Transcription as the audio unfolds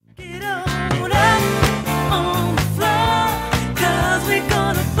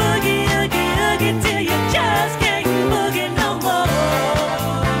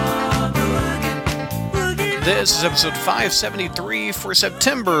is episode 573 for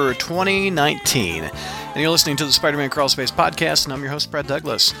September 2019. And you're listening to the Spider-Man Crawlspace podcast, and I'm your host, Brad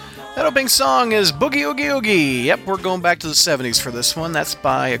Douglas. That opening song is Boogie Oogie Oogie. Yep, we're going back to the 70s for this one. That's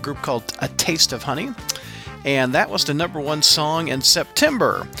by a group called A Taste of Honey. And that was the number one song in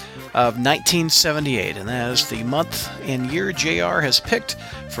September of 1978. And that is the month and year JR has picked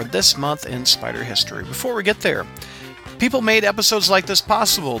for this month in Spider history. Before we get there, people made episodes like this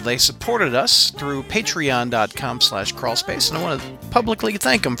possible. They supported us through patreon.com/crawlspace, and I want to publicly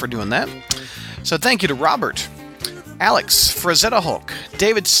thank them for doing that. So thank you to Robert, Alex, Frazetta Hulk,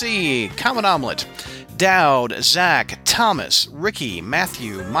 David C., Common Omelet, Dowd, Zach, Thomas, Ricky,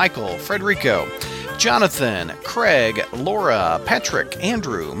 Matthew, Michael, Frederico, Jonathan, Craig, Laura, Patrick,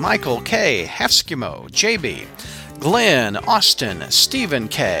 Andrew, Michael K., Halfskimo, JB, Glenn, Austin, Stephen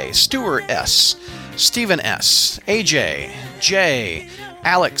K., Stuart S., Stephen S., AJ, Jay,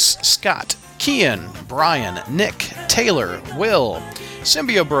 Alex, Scott, Kian, Brian, Nick, Taylor, Will,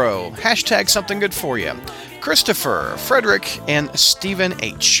 Symbiobro, hashtag something good for you, Christopher, Frederick, and Stephen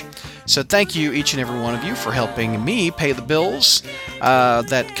H. So thank you, each and every one of you, for helping me pay the bills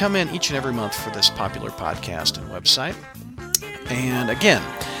that come in each and every month for this popular podcast and website. And again,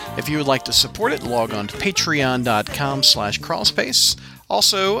 if you would like to support it, log on to patreon.com/crawlspace.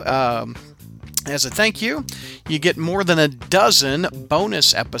 Also, as a thank you, you get more than a dozen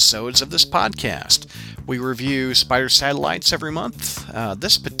bonus episodes of this podcast. We review Spider Satellites every month.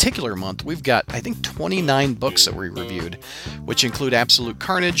 This particular month, we've got, I think, 29 books that we reviewed, which include Absolute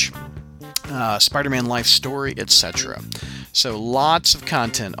Carnage, Spider-Man Life Story, etc. So lots of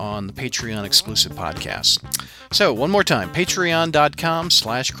content on the Patreon exclusive podcast. So one more time,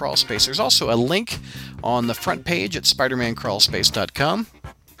 patreon.com/crawlspace. There's also a link on the front page at spidermancrawlspace.com.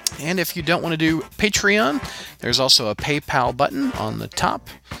 And if you don't want to do Patreon, there's also a PayPal button on the top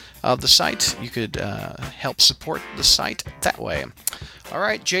of the site. You could help support the site that way. All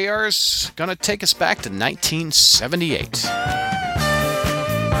right, JR's going to take us back to 1978.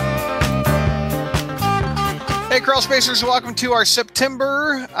 Hey, Crawlspacers, welcome to our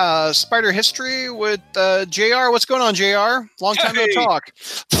September Spider History with JR. What's going on, JR? Long time no talk.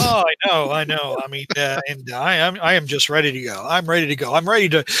 Oh, I know. I mean, and I am just ready to go. I'm ready to go. I'm ready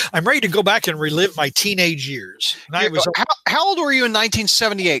to go back and relive my teenage years. How old were you in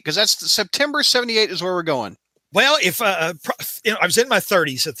 1978? Because that's September 78 is where we're going. Well, if I was in my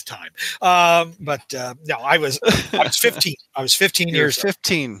 30s at the time, but no, I was 15. I was 15 years.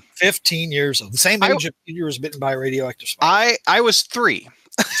 15. Old. 15 years old. The same age you was bitten by a radioactive spider. I was 3.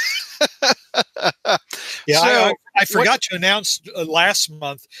 Yeah, so, I forgot to announce last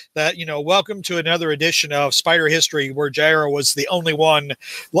month that, welcome to another edition of Spider History, where JR was the only one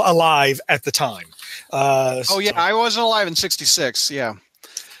alive at the time. I wasn't alive in 66. Yeah.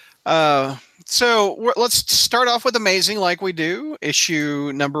 So let's start off with Amazing like we do.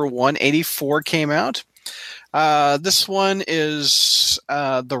 Issue number 184 came out. This one is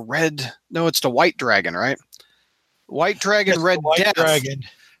it's the White Dragon, right? White Dragon, Red Death. Dragon.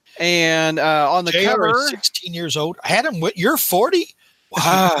 And on the cover, 16 years old. I had him. You're 40?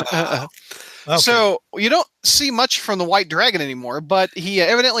 Wow. Okay. So you don't see much from the White Dragon anymore, but he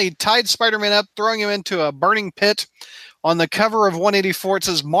evidently tied Spider-Man up, throwing him into a burning pit. On the cover of 184, it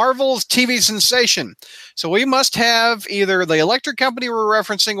says Marvel's TV sensation. So we must have either the Electric Company we're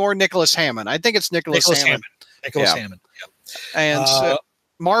referencing or Nicholas Hammond. I think it's Nicholas Hammond. Nicholas Hammond. Yep. And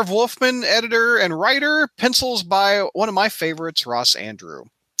Marv Wolfman, editor and writer, pencils by one of my favorites, Ross Andrew.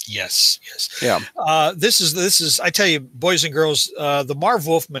 Yes. Yeah. This is. I tell you, boys and girls, the Marv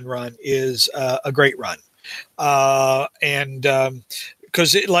Wolfman run is a great run,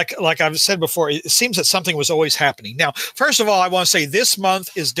 because like I've said before, it seems that something was always happening. Now, first of all, I want to say this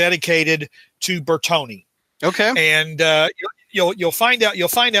month is dedicated to Bertoni. Okay. And you'll find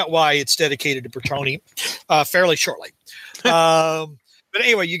out why it's dedicated to Bertoni fairly shortly. But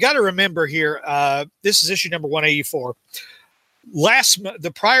anyway, you got to remember here, this is issue number 184.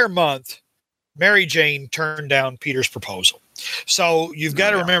 The prior month, Mary Jane turned down Peter's proposal. So you've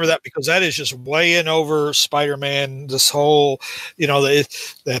got to remember that, because that is just weighing over Spider-Man. This whole,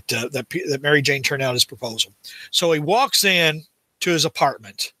 that Mary Jane turned down his proposal. So he walks in to his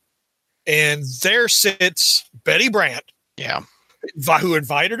apartment, and there sits Betty Brant. Yeah, who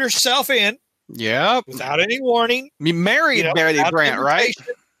invited herself in. Yeah, without any warning. You married Betty Brant, right?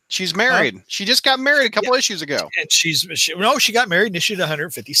 She's married. She just got married a couple issues ago. And she got married in issue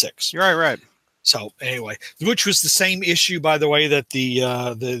 156. You're right. So anyway, which was the same issue, by the way, that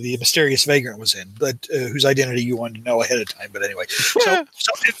the mysterious vagrant was in, but whose identity you wanted to know ahead of time. But anyway, so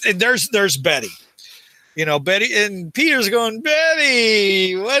and there's Betty. Betty, and Peter's going,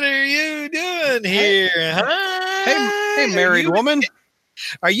 Betty, what are you doing here? Huh? Hey, married woman.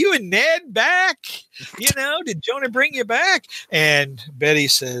 Are you and Ned back? Did Jonah bring you back? And Betty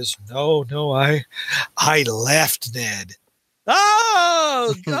says, no, I left Ned.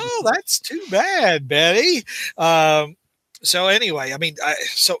 Oh, that's too bad, Betty. So anyway, I mean,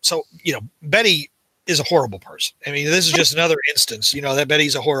 Betty is a horrible person. I mean, this is just another instance, that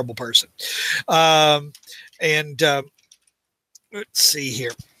Betty's a horrible person. Let's see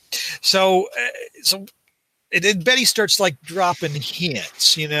here. So Betty starts like dropping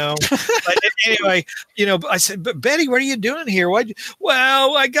hints, But anyway, I said, "But Betty, what are you doing here?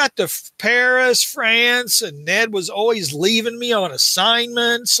 Well, I got to Paris, France, and Ned was always leaving me on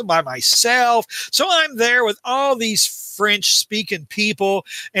assignments by myself. So I'm there with all these French-speaking people,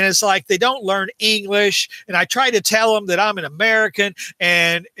 and it's like they don't learn English. And I try to tell them that I'm an American,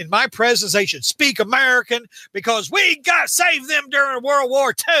 and in my presence they should speak American because we got to save them during World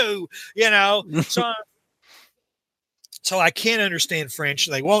War II, So I can't understand French.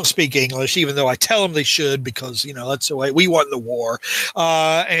 They won't speak English, even though I tell them they should, because, that's the way we won the war.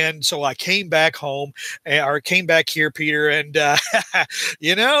 And so I came back home, or came back here, Peter. And,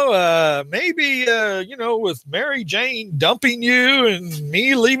 maybe, with Mary Jane dumping you and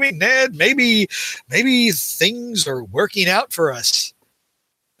me leaving Ned, maybe things are working out for us.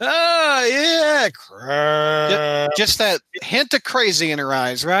 Oh, yeah, crap. Just that hint of crazy in her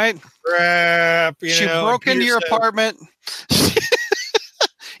eyes, right? Crap. She broke into your apartment.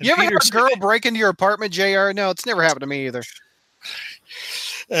 You ever had a girl break into your apartment, JR? No, it's never happened to me either.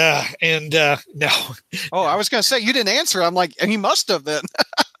 No. Oh, I was going to say, you didn't answer. I'm like, he must have then.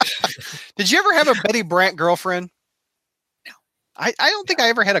 Did you ever have a Betty Brant girlfriend? No. I don't think I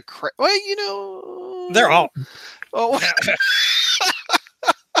ever had a... They're all... Oh.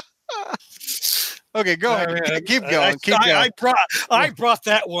 Okay, go ahead. Keep going. I brought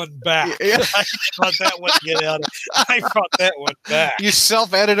that one back. Yeah. I brought that one. I brought that one back. You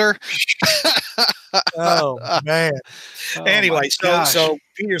self-editor. Oh man. Anyway, so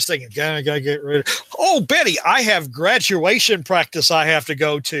Peter's thinking, gotta get rid of. Oh, Betty, I have graduation practice I have to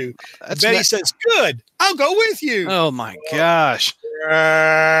go to. Betty says, "Good, I'll go with you." Oh my gosh.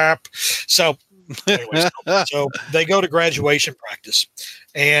 So, anyways, so they go to graduation practice,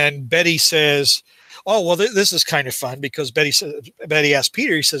 and Betty says, "Oh, well, this is kind of fun," because Betty asked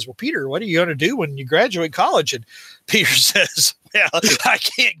Peter. He says, "Well, Peter, what are you going to do when you graduate college?" And Peter says, "Well, I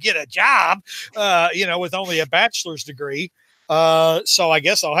can't get a job, with only a bachelor's degree. So I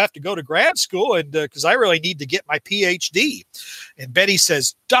guess I'll have to go to grad school, and because I really need to get my PhD." And Betty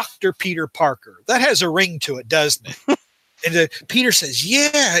says, "Dr. Peter Parker. That has a ring to it, doesn't it?" And Peter says,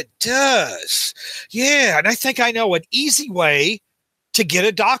 "Yeah, it does. Yeah, and I think I know an easy way to get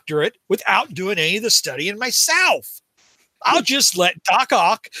a doctorate without doing any of the studying myself. I'll just let Doc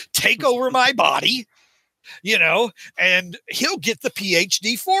Ock take over my body, and he'll get the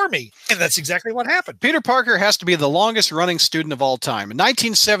PhD for me." And that's exactly what happened. Peter Parker has to be the longest running student of all time. In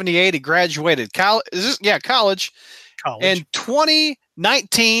 1978, he graduated college. In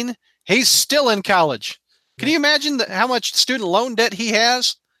 2019, he's still in college. Can you imagine how much student loan debt he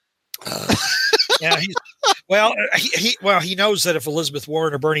has? Yeah, he knows that if Elizabeth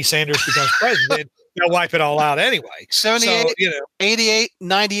Warren or Bernie Sanders becomes president, they'll wipe it all out anyway. 78, 88,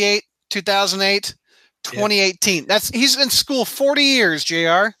 98, 2008, 2018. Yeah. He's in school 40 years,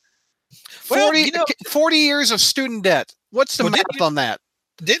 JR. 40 years of student debt. What's the math on that?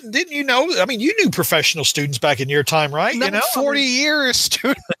 Didn't you know? I mean, you knew professional students back in your time, right? 40 years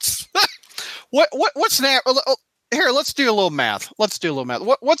students. What's that? Here, let's do a little math. What's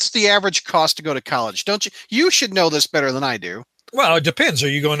the average cost to go to college? Don't you? You should know this better than I do. Well, it depends. Are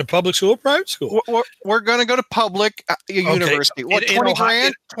you going to public school or private school? We're going to go to public university. What, 20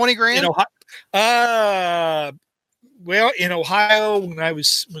 grand? 20 grand? Well, in Ohio,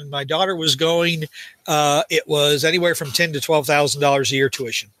 when my daughter was going, it was anywhere from $10,000 to $12,000 a year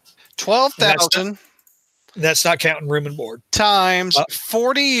tuition. 12,000. That's not counting room and board. Times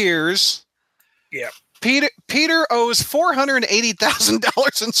 40 years. Yeah. Peter owes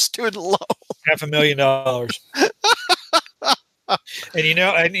 $480,000 in student loan. $500,000.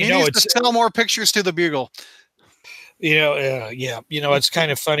 And he needs to sell more pictures to the Bugle. It's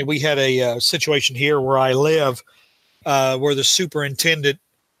kind of funny. We had a situation here where I live, where the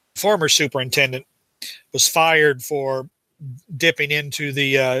former superintendent, was fired for dipping into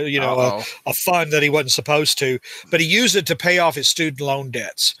the a fund that he wasn't supposed to, but he used it to pay off his student loan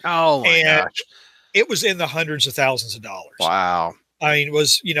debts. Oh my gosh. It was in the hundreds of thousands of dollars. Wow. I mean, it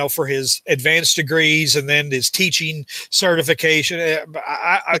was, for his advanced degrees and then his teaching certification.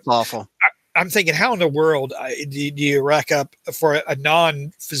 That's awful. I'm thinking, how in the world do you rack up for a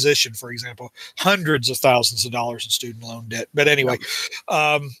non-physician, for example, hundreds of thousands of dollars in student loan debt? But anyway,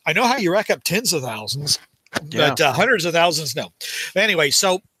 I know how you rack up tens of thousands, but hundreds of thousands, no. Anyway,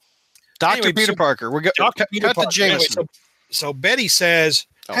 so Dr. Peter Parker, we're going Dr. Peter Parker. Jameson. Anyway, so Betty says,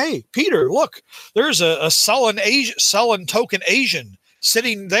 "Hey, Peter, look, there's a sullen token Asian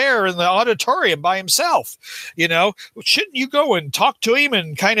sitting there in the auditorium by himself. Shouldn't you go and talk to him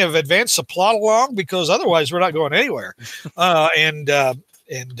and kind of advance the plot along? Because otherwise we're not going anywhere." And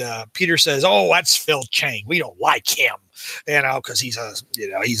Peter says, "Oh, that's Phil Chang. We don't like him, because he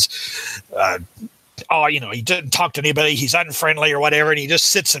didn't talk to anybody. He's unfriendly or whatever, and he just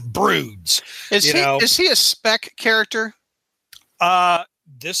sits and broods." Is he a spec character?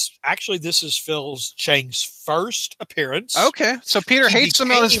 This is Phil Chang's first appearance. Okay, so Peter hates him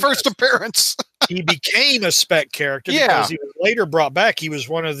on his first appearance. He became a spec character because he was later brought back. He was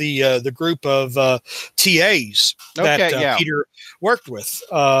one of the group of TAs that Peter worked with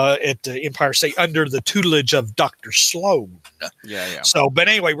at Empire State under the tutelage of Dr. Sloan. Yeah. So, but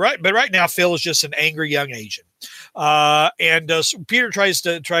anyway, right now Phil is just an angry young Asian. So Peter tries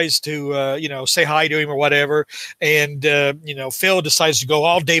to say hi to him or whatever, and Phil decides to go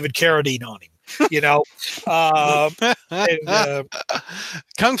all David Carradine on him.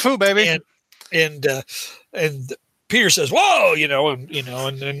 Kung Fu, baby. And Peter says, "Whoa,"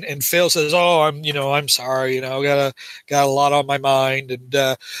 and Phil says, "Oh, I'm sorry, got a lot on my mind."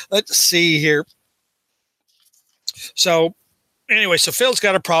 And let's see here. So anyway, so Phil's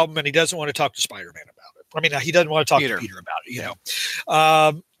got a problem, and he doesn't want to talk to Spider-Man about it. I mean, he doesn't want to talk to Peter about it,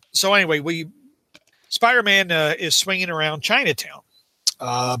 So anyway, Spider-Man is swinging around Chinatown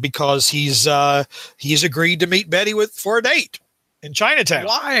because he's agreed to meet Betty for a date in Chinatown.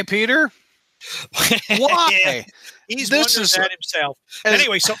 Why, Peter? Why? He's wondering that himself.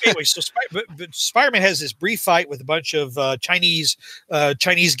 Anyway, so Spider-Man has this brief fight with a bunch of Chinese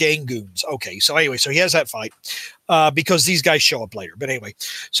gang goons. Okay, so anyway, so he has that fight because these guys show up later. But anyway,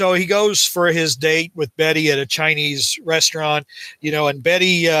 so he goes for his date with Betty at a Chinese restaurant, and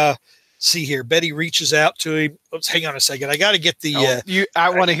Betty. See here, Betty reaches out to him. Let's hang on a second. I got to get the. I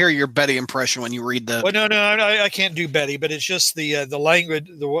want to hear your Betty impression when you read the. Well, no, I can't do Betty, but it's just the language,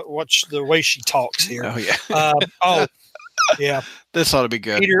 the way she talks here. Oh yeah. Yeah. This ought to be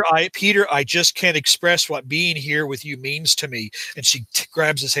good. Peter, I just can't express what being here with you means to me. And she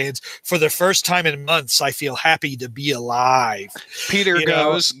grabs his hands. For the first time in months, I feel happy to be alive. Peter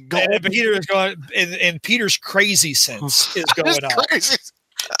goes. And Peter is going, and Peter's crazy sense is going on. Crazy.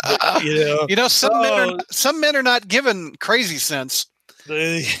 Some men are not given crazy sense.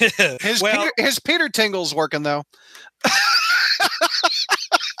 His Peter tingle's working though.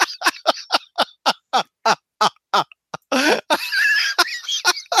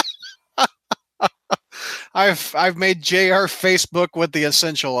 I've made JR Facebook with the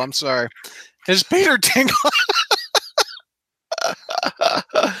essential. I'm sorry. His Peter tingle.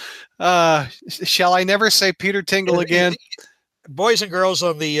 Shall I never say Peter Tingle again? Boys and girls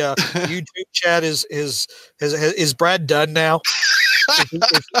on the YouTube chat, is Brad done now?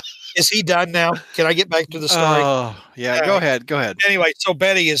 Is he done now? Can I get back to the story? Oh, yeah. Go ahead. Anyway, so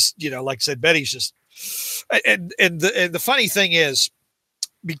Betty is, like I said, Betty's just, and the funny thing is,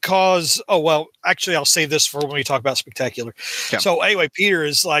 because actually I'll save this for when we talk about Spectacular. Yeah. So anyway, Peter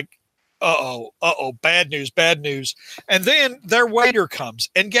is like, bad news. And then their waiter comes,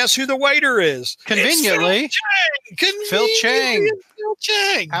 and guess who the waiter is? Conveniently, Phil Chang. Phil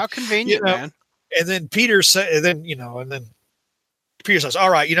Chang. How convenient, man. And then Peter says, Peter says, "All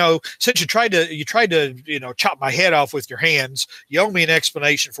right, since you tried to chop my head off with your hands, you owe me an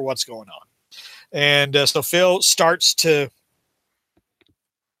explanation for what's going on." And so Phil starts to.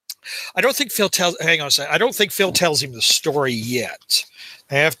 I don't think Phil tells him the story yet.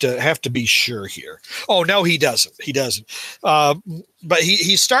 I have to be sure here. Oh no, he doesn't. But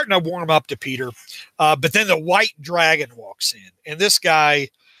he's starting to warm up to Peter. But then the White Dragon walks in, and this guy,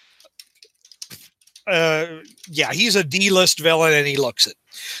 he's a D-list villain, and he looks it.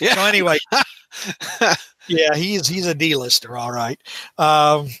 Yeah. So anyway, yeah, he's a D-lister, all right.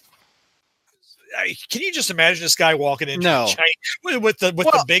 Can you just imagine this guy walking into China with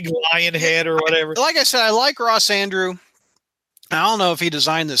the big lion head or whatever? Like I said, I like Ross Andrew. I don't know if he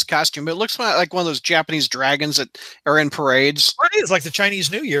designed this costume, but it looks like one of those Japanese dragons that are in parades. Or it is like the Chinese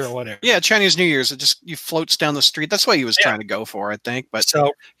New Year or whatever. Yeah, Chinese New Year's. It just floats down the street. That's what he was trying to go for, I think. But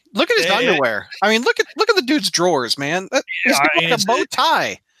so look at his underwear. I mean, look at the dude's drawers, man. He's got like a bow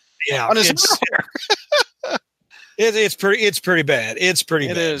tie. Yeah, on his underwear. It's pretty bad. It's pretty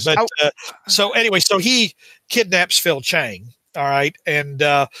bad. It is. But so anyway, so he kidnaps Phil Chang All right, and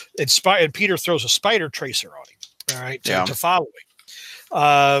Peter throws a spider tracer on him. All right, to follow him.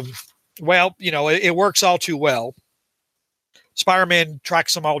 Well, it works all too well. Spider-Man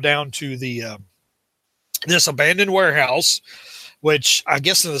tracks them all down to the this abandoned warehouse, which I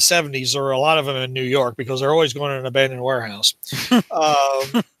guess in the 70s there were a lot of them in New York because they're always going to an abandoned warehouse.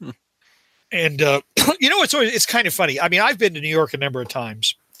 And it's kind of funny. I mean, I've been to New York a number of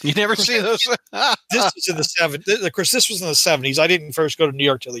times. You never see those. This was in the 70s. Of course, this was in the 70s. I didn't first go to New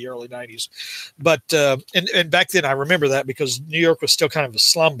York till the early 90s. But and back then I remember that because New York was still kind of a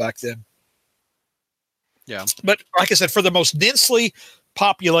slum back then. Yeah. But like I said, for the most densely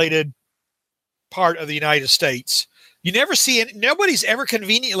populated part of the United States, you never see it. Nobody's ever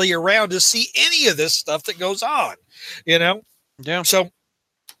conveniently around to see any of this stuff that goes on, Yeah. So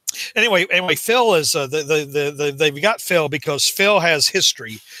anyway, Phil is they've got Phil because Phil has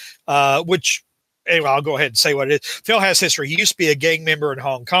history, which anyway, I'll go ahead and say what it is. Phil has history. He used to be a gang member in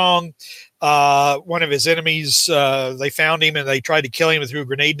Hong Kong. One of his enemies, they found him and they tried to kill him and threw a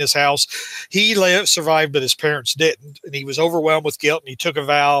grenade in his house. He survived, but his parents didn't. And he was overwhelmed with guilt and he took a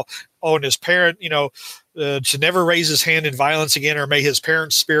vow on his parent, to never raise his hand in violence again, or may his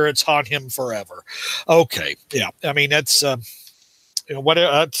parents' spirits haunt him forever. Okay. Yeah. I mean, that's, what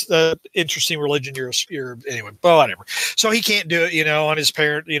interesting religion you're anyway, but whatever. So he can't do it, on his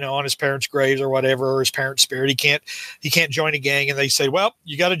parents' graves or whatever, or his parents' spirit. He can't join a gang. And they say, well,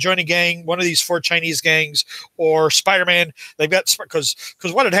 you got to join a gang, one of these 4 Chinese gangs, or Spider-Man. They've got, because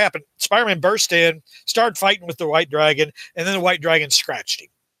what had happened, Spider-Man burst in, started fighting with the White Dragon, and then the White Dragon scratched him.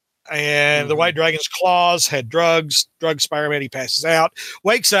 And the White Dragon's claws had drugs Spider-Man. He passes out,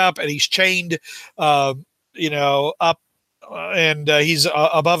 wakes up, and he's chained, up, and he's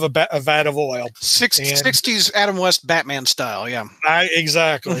above a vat of oil. 60s Adam West Batman style, yeah.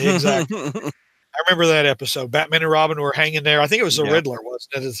 Exactly. I remember that episode. Batman and Robin were hanging there. I think it was the Riddler,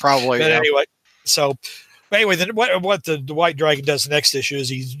 wasn't it? Probably. But anyway, then what the White Dragon does the next issue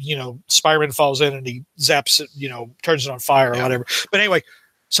is Spider-Man falls in and he zaps it, turns it on fire or whatever. But anyway,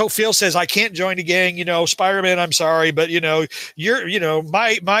 so Phil says, I can't join the gang, Spider-Man, I'm sorry, but you're,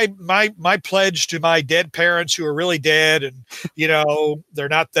 my pledge to my dead parents who are really dead and, they're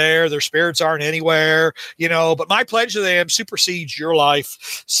not there, their spirits aren't anywhere, but my pledge to them supersedes your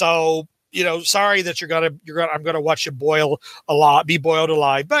life. So, sorry that I'm going to watch you be boiled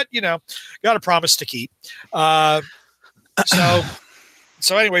alive, but, got a promise to keep.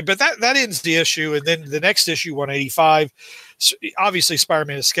 So anyway, but that ends the issue. And then the next issue, 185, obviously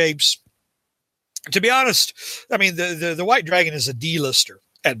Spider-Man escapes. To be honest, I mean, the White Dragon is a D-lister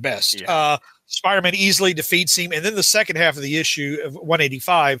at best. Yeah. Spider-Man easily defeats him. And then the second half of the issue of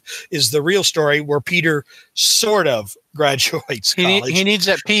 185 is the real story where Peter sort of graduates college. He needs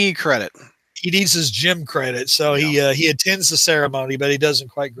that PE credit. He needs his gym credit, so he attends the ceremony, but he doesn't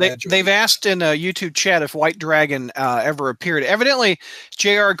quite graduate. They've asked in a YouTube chat if White Dragon ever appeared. Evidently,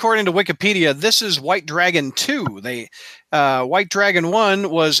 JR, according to Wikipedia, this is White Dragon 2. White Dragon 1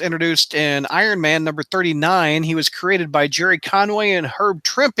 was introduced in Iron Man number 39. He was created by Jerry Conway and Herb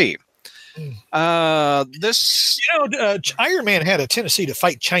Trimpe. Iron Man had a tendency to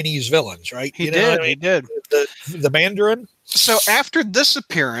fight Chinese villains, right? He did. The Mandarin. So after this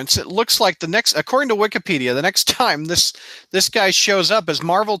appearance, it looks like according to Wikipedia, the next time this guy shows up is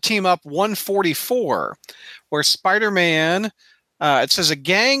Marvel Team Up 144, where Spider-Man, it says a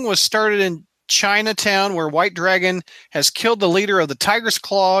gang was started in Chinatown where White Dragon has killed the leader of the Tiger's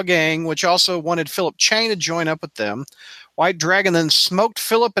Claw gang, which also wanted Philip Chang to join up with them. White Dragon then smoked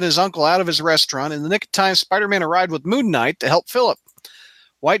Philip and his uncle out of his restaurant. In the nick of time, Spider-Man arrived with Moon Knight to help Philip.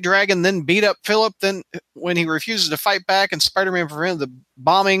 White Dragon then beat up Philip when he refuses to fight back, and Spider-Man prevented the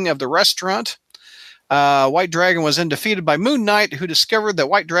bombing of the restaurant. White Dragon was then defeated by Moon Knight, who discovered that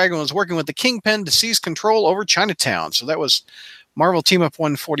White Dragon was working with the Kingpin to seize control over Chinatown. So that was Marvel Team Up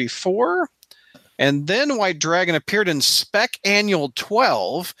 144. And then White Dragon appeared in Spec Annual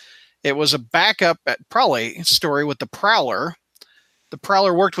 12. It was a backup story with the Prowler. The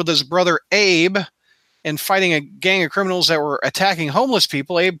Prowler worked with his brother Abe in fighting a gang of criminals that were attacking homeless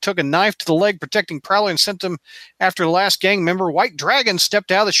people. Abe took a knife to the leg protecting Prowler and sent him after the last gang member. White Dragon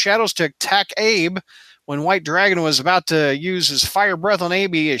stepped out of the shadows to attack Abe. When White Dragon was about to use his fire breath on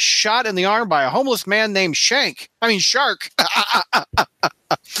Abe, he is shot in the arm by a homeless man named Shark.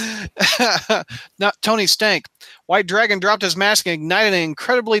 Not Tony Stank. White Dragon dropped his mask and ignited an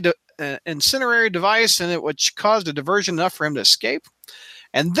incredibly incendiary device, which caused a diversion enough for him to escape.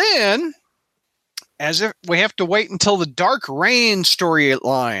 And then, as if we have to wait until the Dark Reign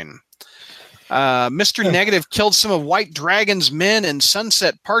storyline. Mr. Negative killed some of White Dragon's men in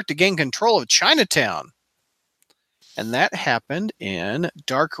Sunset Park to gain control of Chinatown. And that happened in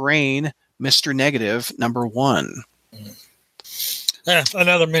Dark Reign, Mr. Negative, #1.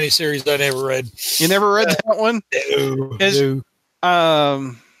 Another miniseries I never read. You never read that one?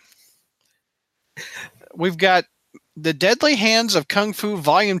 No. We've got The Deadly Hands of Kung Fu,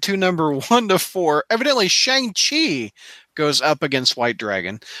 Volume 2, #1 to 4. Evidently, Shang-Chi goes up against White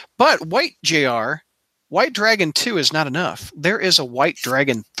Dragon. But wait, JR, White Dragon 2 is not enough. There is a White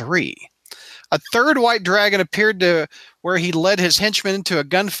Dragon 3. A third White Dragon appeared to where he led his henchmen into a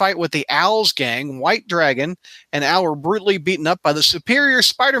gunfight with the Owl's gang. White Dragon and Owl were brutally beaten up by the superior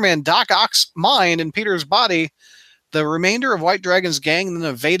Spider-Man Doc Ock's mind in Peter's body. The remainder of White Dragon's gang then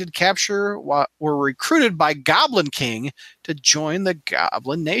evaded capture, were recruited by Goblin King to join the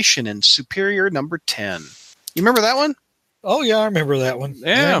Goblin Nation in Superior #10. You remember that one? Oh, yeah, I remember that one.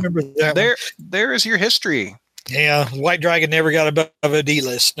 Yeah, I remember that one. There is your history. Yeah, White Dragon never got above a D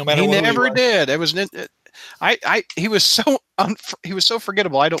list, no matter what. He never did. It was he was so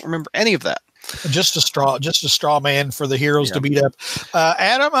forgettable. I don't remember any of that. Just a straw man for the heroes to beat up.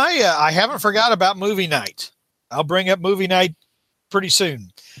 Adam, I haven't forgot about movie night. I'll bring up movie night pretty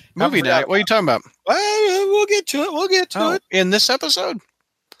soon. Movie night? What are you talking about? Well, we'll get to it. We'll get to it in this episode.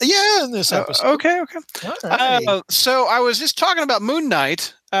 Yeah, in this episode. Okay. All right. So I was just talking about Moon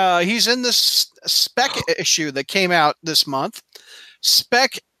Knight. He's in this spec issue that came out this month.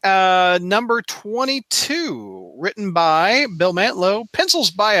 Spec number 22, written by Bill Mantlo,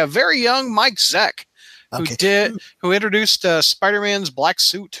 pencils by a very young Mike Zeck, who introduced Spider-Man's black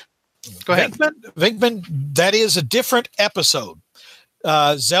suit. Go ahead. Venkman, that is a different episode.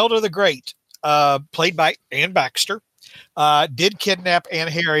 Zelda the Great, played by Ann Baxter, did kidnap Anne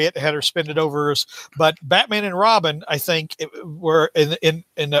Harriet, had her spin it over us. But Batman and Robin, I think, were in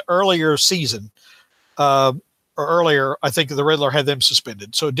the earlier season, or earlier. I think the Riddler had them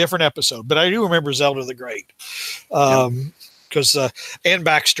suspended, so a different episode. But I do remember Zelda the Great, because Ann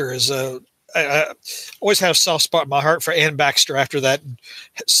Baxter is I always had a soft spot in my heart for Ann Baxter after that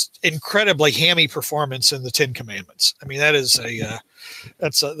incredibly hammy performance in the Ten Commandments. I mean, that is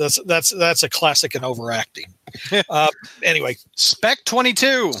that's a classic in overacting. Anyway, Spec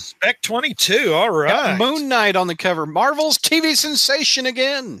 22. Spec 22. All right. Got Moon Knight on the cover. Marvel's TV sensation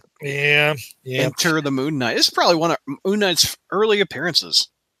again. Yeah. Enter the Moon Knight. This is probably one of Moon Knight's early appearances.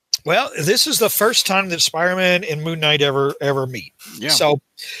 Well, this is the first time that Spider-Man and Moon Knight ever meet. Yeah. So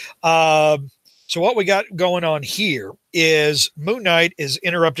what we got going on here is Moon Knight is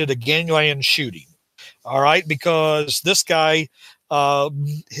interrupted a gangland shooting. All right, because this guy,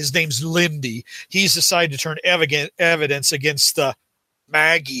 his name's Lindy. He's decided to turn evidence against the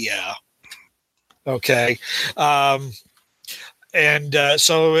Magia. Okay. So they're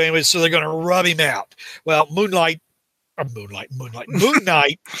going to rub him out. Well, Moon Knight. Moon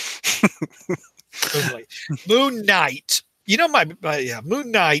Knight. You know,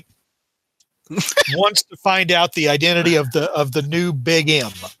 Moon Knight wants to find out the identity of the new Big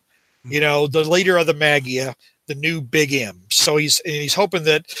M. You know, the leader of the Magia, the new Big M. So he's hoping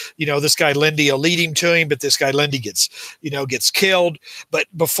that, you know, this guy Lindy will lead him to him, but this guy Lindy gets killed. But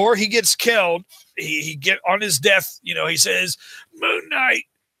before he gets killed, he get on his death, you know, he says, Moon Knight,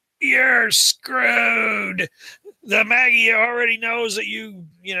 you're screwed. The Magia already knows that you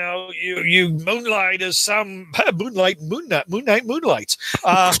moonlight as some Moon Knight moonlights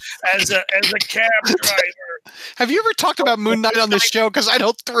as a cab driver. Have you ever talked about Moon Knight on this show? Because I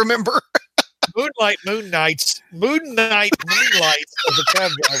don't remember. Moon Knight moonlights as a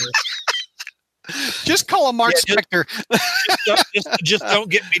cab driver. Just call him Mark Spector. Just don't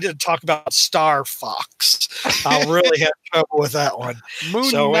get me to talk about Star Fox. I'll really have trouble with that one.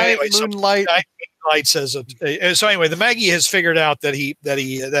 Moonlight. Moonlight says it. So anyway, the Magia has figured out that he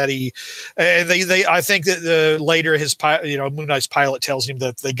I think that later his Moon Knight's pilot tells him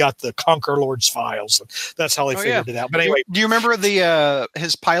that they got the Conquer Lord's files. And that's how they figured it out. But anyway, do you remember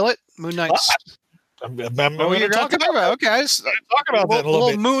his pilot, Moon Knight's? I'm going to talk about. Okay, talk about that a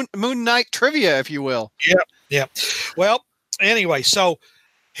little bit. Moon Knight trivia, if you will. Yeah. Well, anyway, so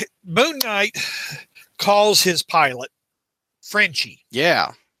Moon Knight calls his pilot Frenchie.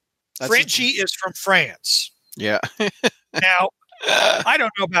 Yeah. Frenchie is from France. Yeah. Now, I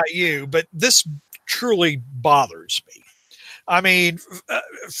don't know about you, but this truly bothers me. I mean,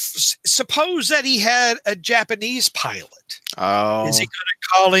 suppose that he had a Japanese pilot. Oh. Is he going to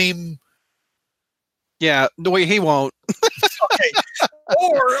call him? Yeah, he won't. Okay.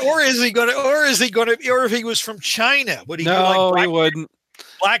 Or is he going to, or if he was from China, would he go like he wouldn't.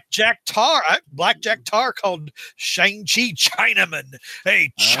 Black Jack Tar called Shang-Chi Chinaman.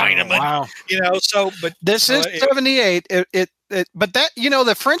 Hey, Chinaman. Wow. You know, so, but this is 78. But that, you know,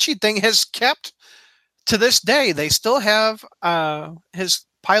 the Frenchie thing has kept To this day, they still have his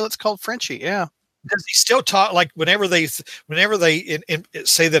pilot's called Frenchie. Yeah. Does he still talk like whenever they say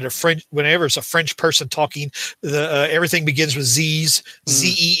that whenever it's a French person talking, everything begins with Z's,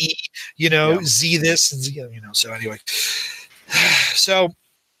 Z-E-E, Z this and Z, so anyway. So,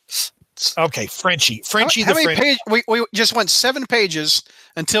 okay, Frenchie How the many French. we just went 7 pages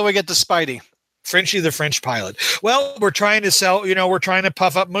until we get to Spidey. Frenchie the French pilot. Well, we're trying to sell, we're trying to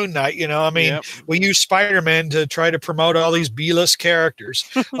puff up Moon Knight. We use Spider-Man to try to promote all these B-list characters.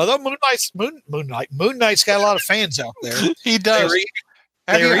 Although Moon Knight's got a lot of fans out there. He does.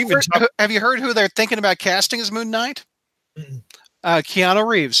 Have you heard who they're thinking about casting as Moon Knight? Keanu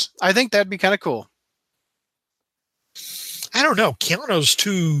Reeves. I think that'd be kind of cool. I don't know. Keanu's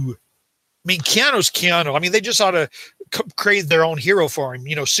Keanu. I mean, they just ought to create their own hero for him,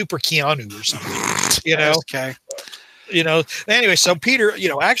 Super Keanu or something, Okay. Anyway, so Peter,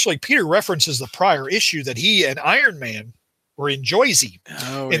 Peter references the prior issue that he and Iron Man were in Jersey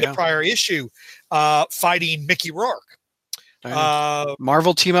the prior issue, fighting Mickey Rourke.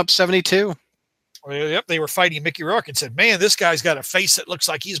 Marvel Team Up 72. Yep, they were fighting Mickey Rourke and said, "Man, this guy's got a face that looks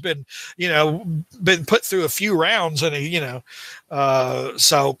like he's been put through a few rounds," and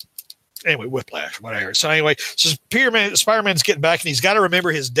so. Anyway, Whiplash, whatever. So anyway, Spider-Man's getting back, and he's got to remember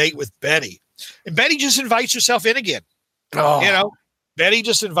his date with Betty. And Betty just invites herself in again. Oh. Betty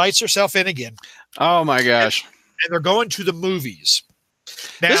just invites herself in again. Oh, my gosh. And they're going to the movies.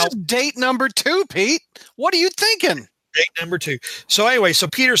 Now, this is date number 2, Pete. What are you thinking? Date number 2. So anyway, so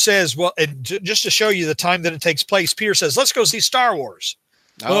Peter says, well, and just to show you the time that it takes place, Peter says, let's go see Star Wars.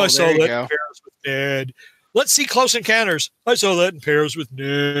 Oh, there you go. With Ned. Let's see Close Encounters. I saw that in Paris with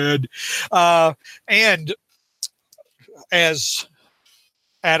Ned. And as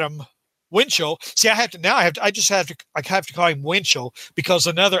Adam Winchell, see, I have to call him Winchell because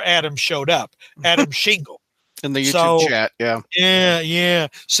another Adam showed up, Adam Shingle. In the YouTube chat, yeah. Yeah.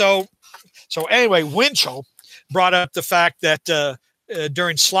 So anyway, Winchell brought up the fact that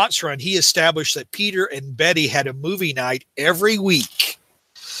during Slot's run, he established that Peter and Betty had a movie night every week.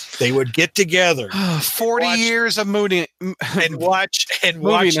 They would get together. 40 years of movie watch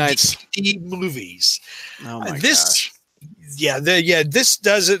nights. DVD movies. Oh my gosh. This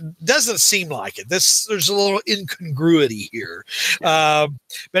doesn't seem like it. There's a little incongruity here. But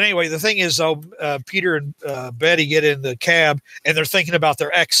anyway, the thing is, Peter and Betty get in the cab, and they're thinking about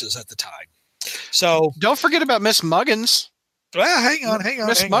their exes at the time. So don't forget about Miss Muggins. Well, hang on.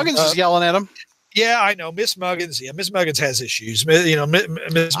 Miss Muggins is yelling at him. Yeah, I know. Miss Muggins. Yeah, Miss Muggins has issues. Miss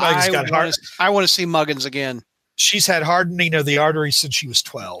Muggins got heart. I want to see Muggins again. She's had hardening of the arteries since she was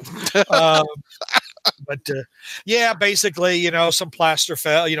 12. But basically, some plaster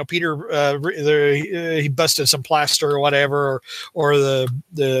fell. Peter, he busted some plaster or whatever, or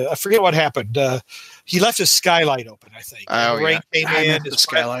the I forget what happened. He left his skylight open, I think. Rain came in. The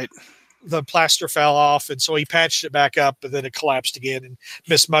skylight. The plaster fell off, and so he patched it back up, and then it collapsed again. And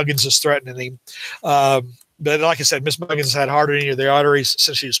Miss Muggins is threatening him. But like I said, Miss Muggins has had hardening of the arteries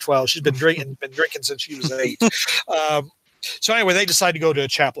since she was 12. She's been drinking since she was 8. So anyway, they decided to go to a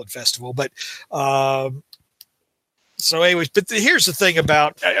Chaplin festival. But here's the thing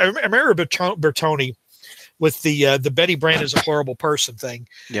about I remember Bertoni with the Betty Brant is a horrible person thing.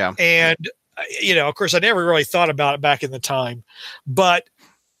 Yeah, and of course, I never really thought about it back in the time, but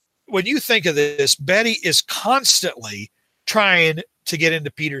when you think of this, Betty is constantly trying to get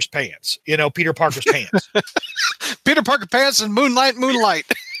into Peter's pants, Peter Parker's pants. Peter Parker pants and Moonlight.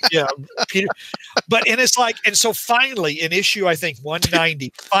 Yeah, Peter. And it's like, and so finally in issue, I think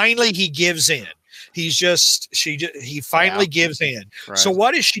 190, finally he gives in. He finally gives in. Right. So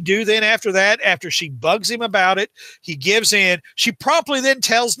what does she do then after that? After she bugs him about it, he gives in. She promptly then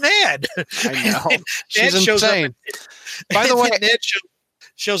tells Ned. I know. She's insane. By the way, Ned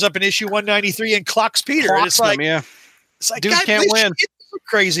shows up in issue 193 and clocks Peter. It's like, dude can't win.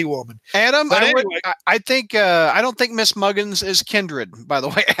 Crazy woman, Adam. I think I don't think Miss Muggins is Kindred. By the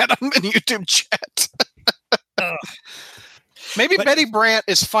way, Adam in YouTube chat. Maybe Betty Brant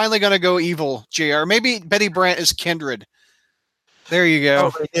is finally going to go evil. Jr. Maybe Betty Brant is Kindred. There you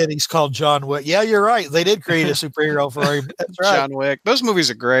go. Oh, they did. He's called John Wick. Yeah, you're right. They did create a superhero for him. That's right. John Wick. Those movies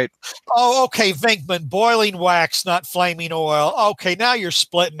are great. Oh, okay. Venkman, boiling wax, not flaming oil. Okay, now you're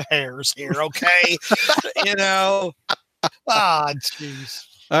splitting hairs here. Okay, jeez.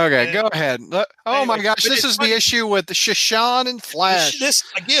 Okay, go ahead. Oh my gosh, this is the issue with the Shashan and Flash. This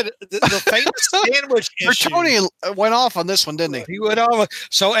again, the famous sandwich issue. Tony went off on this one, didn't he? He went off.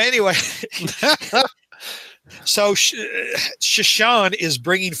 So anyway. So Shashan is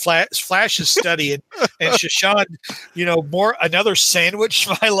bringing Flash's study, and Shashan, another sandwich,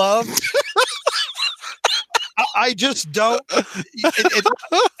 my love. I just don't.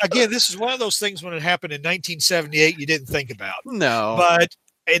 Again, this is one of those things when it happened in 1978 you didn't think about. No. But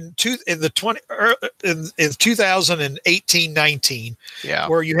in 2018-19, Yeah.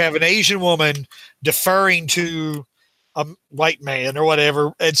 where you have an Asian woman deferring to a white man or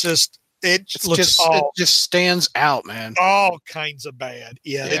whatever, it just it just stands out, man. all kinds of bad.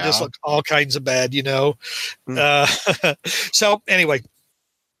 Yeah, it just looks all kinds of bad, you know. So anyway.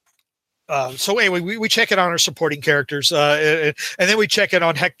 We check it on our supporting characters, and then we check it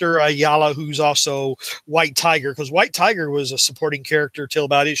on Hector Ayala, who's also White Tiger, because White Tiger was a supporting character till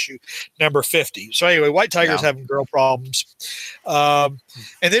about issue number 50. So anyway, White Tiger's having girl problems. And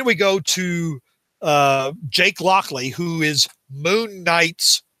then we go to Jake Lockley, who is Moon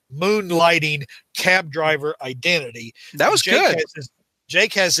Knight's moonlighting cab driver identity. That was good.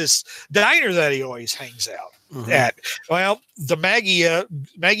 Jake has this diner that he always hangs out at. Well, the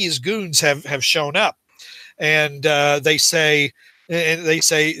Maggie's goons have shown up, and they tell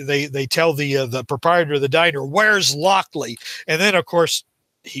the proprietor of the diner, "Where's Lockley?" And then of course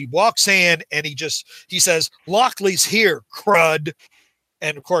he walks in and he says, "Lockley's here, crud."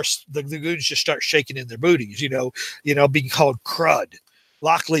 And of course the goons just start shaking in their booties, you know, being called crud.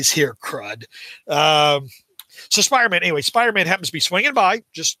 Lockley's here, crud. So Spider-Man happens to be swinging by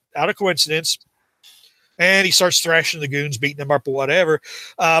just out of coincidence, and he starts thrashing the goons, beating them up or whatever.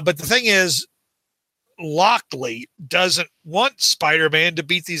 But the thing is, Lockley doesn't want Spider-Man to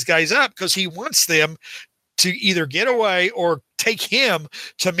beat these guys up because he wants them to either get away or take him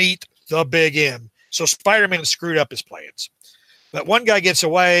to meet the Big M. So Spider-Man screwed up his plans. But one guy gets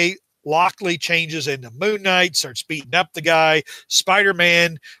away. Lockley changes into Moon Knight, starts beating up the guy.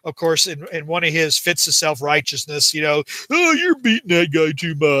 Spider-Man, of course, in one of his fits of self-righteousness, you know, "Oh, you're beating that guy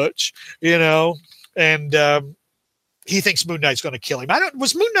too much," you know, and he thinks Moon Knight's going to kill him.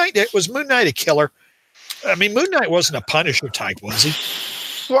 Was Moon Knight a killer? I mean, Moon Knight wasn't a Punisher type, was he?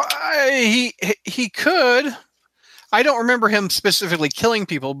 Well, he could. I don't remember him specifically killing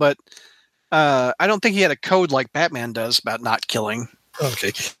people, but I don't think he had a code like Batman does about not killing.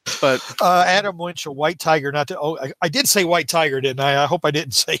 Okay, but Adam Winchell, White Tiger. I did say White Tiger, didn't I? I hope I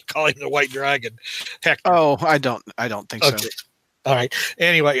didn't say call him the White Dragon. Hector. Oh, I don't think so. All right.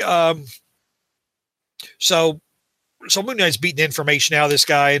 Anyway, so Moon Knight's beating information out of this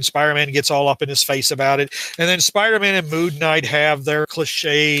guy, and Spider-Man gets all up in his face about it. And then Spider-Man and Moon Knight have their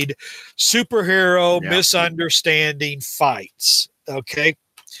cliched superhero misunderstanding fights. Okay.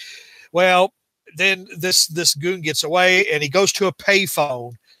 Well, then this goon gets away, and he goes to a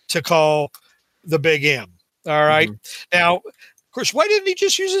payphone to call the Big M. All right. Now, of course, why didn't he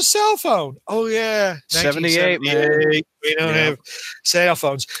just use his cell phone? Oh, yeah. 78, man. We don't have cell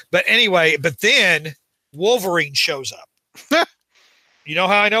phones. But anyway, then Wolverine shows up. You know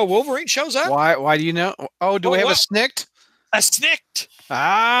how I know Wolverine shows up? Why do you know? Oh, do we have a snicked? A snicked.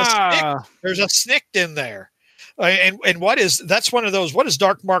 Ah. There's a snicked in there. And that's one of those, what does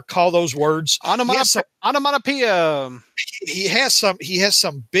Dark Mark call those words? Onomatopoeia. He has some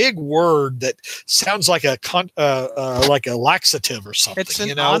big word that sounds like a laxative or something. It's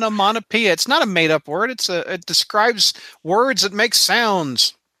an onomatopoeia. It's not a made up word. It describes words that make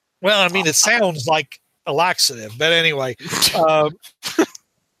sounds. Well, I mean, it sounds like a laxative, but anyway. But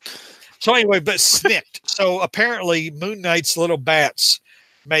snicked. So apparently Moon Knight's little bats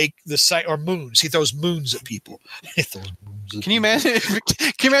make the site or moons. He throws moons at people. Can you imagine? Can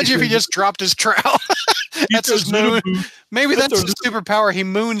you imagine if he just dropped his trowel? That's his moon. Maybe that's his superpower. He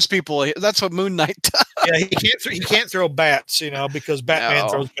moons people. That's what Moon Knight does. Yeah, he can't throw bats, because Batman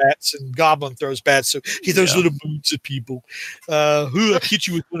throws bats and Goblin throws bats. So he throws little moons at people. I'll hit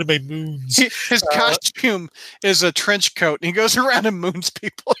you with one of my moons. His costume is a trench coat, and he goes around and moons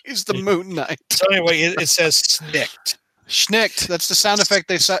people. He's the Moon Knight. So anyway, it says snicked. Schnicked. That's the sound effect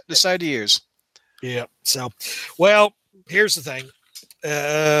they decide to use. Yeah. So, well, here's the thing.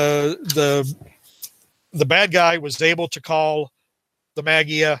 The bad guy was able to call the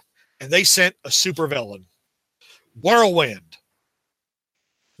Magia, and they sent a supervillain, Whirlwind.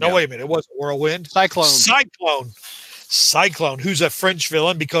 No, wait a minute. It wasn't Whirlwind. Cyclone, who's a French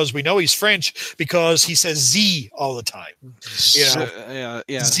villain because we know he's French because he says Z all the time. Z.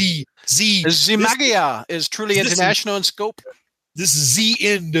 The Magia is truly international in scope. This is the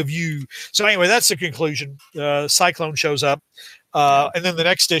end of you. So anyway, that's the conclusion. Cyclone shows up. And then the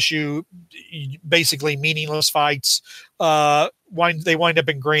next issue, basically meaningless fights. They wind up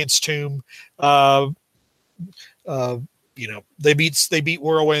in Grant's tomb. They beat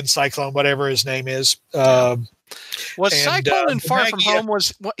Whirlwind, Cyclone, whatever his name is. Was Cyclone in Far From Home?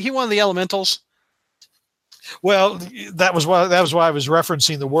 Was he one of the elementals? Well, that was why I was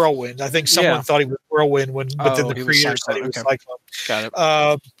referencing the Whirlwind. I think someone thought he was Whirlwind but then the creator said he was Cyclone. Got it.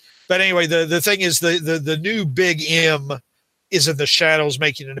 But anyway, the thing is the new Big M is in the shadows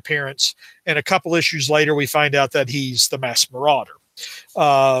making an appearance, and a couple issues later we find out that he's the Masked Marauder.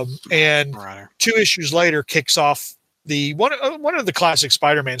 And Marauder. 2 issues later kicks off the one of the classic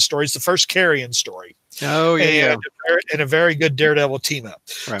Spider-Man stories, the first Carrion story. Oh yeah, and a very good Daredevil team up.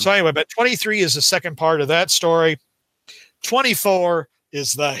 Right. So anyway, but 23 is the second part of that story. 24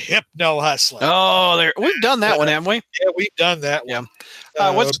 is the Hypno Hustler. Oh, we've done that one, haven't we? Yeah, we've done that one.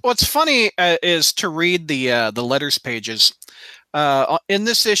 What's funny is to read the letters pages. In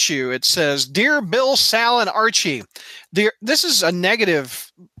this issue, it says, "Dear Bill, Sal, and Archie." This is a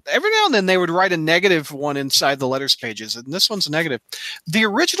negative. Every now and then they would write a negative one inside the letters pages, and this one's negative. The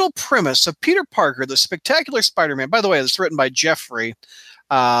original premise of Peter Parker, the Spectacular Spider-Man, by the way, it's written by Jeffrey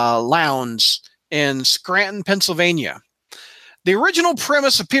Lowndes in Scranton, Pennsylvania. The original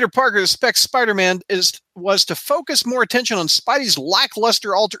premise of Peter Parker, the Spider-Man, was to focus more attention on Spidey's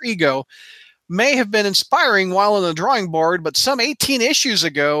lackluster alter ego. May have been inspiring while on the drawing board, but some 18 issues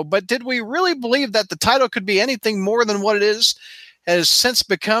ago. But did we really believe that the title could be anything more than what it is? Has since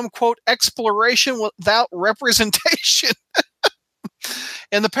become, quote, exploration without representation.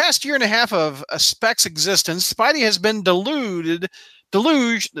 In the past year and a half of Spec's existence, Spidey has been deluged?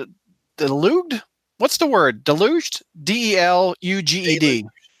 What's the word? Deluged? D-E-L-U-G-E-D.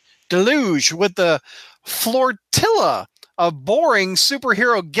 Deluged with the flotilla of boring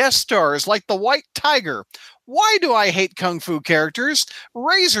superhero guest stars like the White Tiger. Why do I hate Kung Fu characters?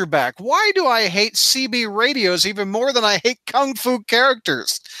 Razorback. Why do I hate CB radios even more than I hate Kung Fu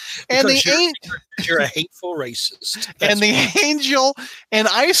characters? And you're a hateful racist. And the Angel and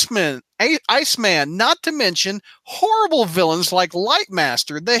Iceman, not to mention horrible villains like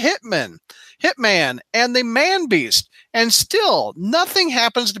Lightmaster, the Hitman, and the Man-Beast. And still, nothing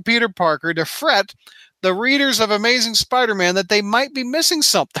happens to Peter Parker to fret the readers of Amazing Spider-Man that they might be missing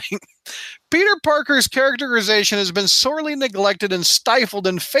something. Peter Parker's characterization has been sorely neglected and stifled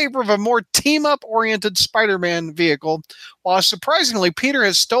in favor of a more team-up-oriented Spider-Man vehicle, while surprisingly, Peter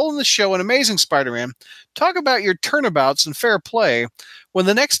has stolen the show in Amazing Spider-Man. Talk about your turnabouts and fair play. When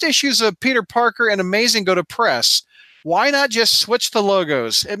the next issues of Peter Parker and Amazing go to press, why not just switch the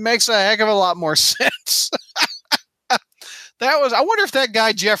logos? It makes a heck of a lot more sense. I wonder if that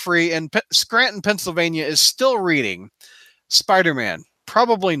guy Jeffrey in Scranton, Pennsylvania is still reading Spider-Man.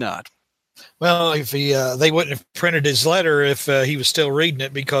 Probably not. Well, if they wouldn't have printed his letter if he was still reading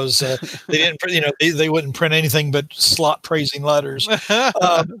it, because they didn't, they wouldn't print anything but slot praising letters.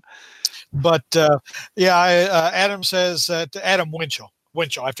 Adam says that Adam Winchell, I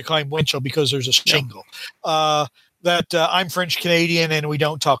have to call him Winchell because there's a shingle, that I'm French Canadian and we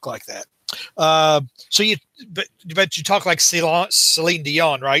don't talk like that. So you talk like Celine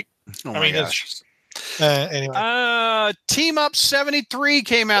Dion, right? Oh my gosh. Anyway, Team Up 73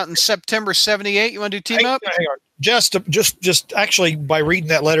 came out in September 78. You want to do Team Up? Hang on. Just actually, by reading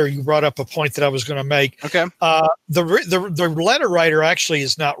that letter, you brought up a point that I was going to make. Okay. The letter writer actually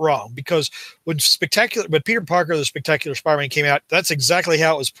is not wrong, because when Peter Parker, the Spectacular Spider-Man came out, that's exactly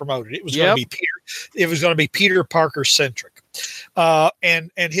how it was promoted. It was going to be Peter. It was going to be Peter Parker centric.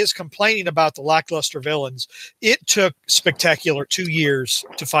 And his complaining about the lackluster villains, it took Spectacular 2 years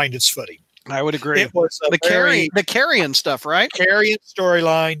to find its footing. I would agree. It was the Carrion stuff, right? The Carrion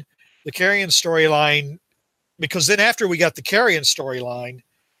storyline, because then after we got the Carrion storyline,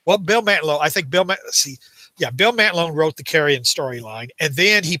 well, Bill Mantlo wrote the Carrion storyline, and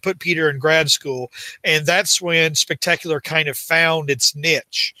then he put Peter in grad school, and that's when Spectacular kind of found its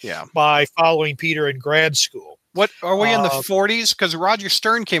niche. Yeah. By following Peter in grad school. What are we in the 40s? Because Roger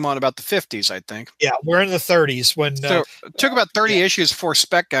Stern came on about the 50s, I think. Yeah, we're in the 30s when. So it took about 30 issues before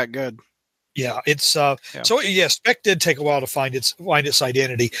Spec got good. Yeah, it's so Spec did take a while to find its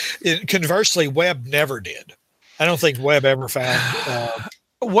identity. Conversely, Webb never did. I don't think Webb ever found.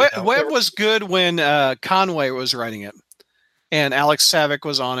 Webb was good when Conway was writing it, and Alex Savick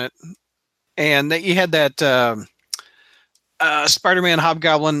was on it, and you had that Spider-Man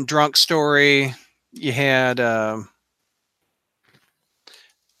Hobgoblin drunk story. You had,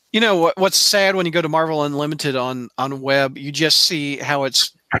 what's sad when you go to Marvel Unlimited on Web, you just see how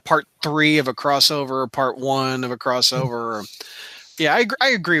it's part 3 of a crossover, part 1 of a crossover. Yeah, I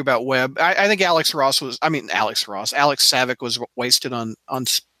agree about Webb. I think Alex Savick was wasted on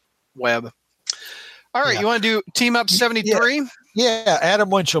Webb. All right, you want to do Team Up 73? Yeah, Adam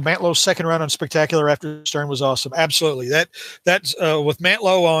Winchell, Mantlo's second run on Spectacular after Stern was awesome. Absolutely. That's with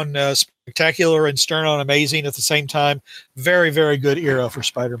Mantlo on Spectacular and Stern on Amazing at the same time. Very, very good era for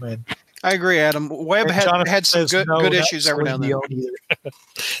Spider-Man. I agree, Adam. Webb had some good issues every now and then.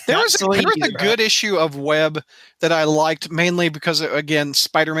 There was a good issue of Webb that I liked, mainly because, again,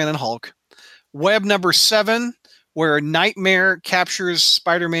 Spider-Man and Hulk. Webb number 7, where Nightmare captures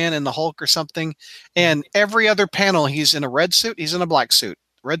Spider-Man and the Hulk or something, and every other panel he's in a red suit, he's in a black suit.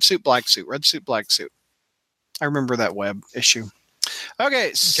 Red suit, black suit, red suit, black suit. I remember that Webb issue.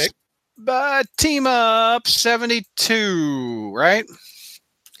 Okay. Team Up 72, right?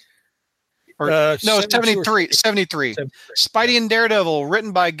 No, 73. 73. Spidey and Daredevil,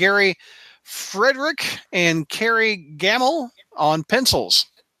 written by Gary Friedrich and Kerry Gamble on pencils.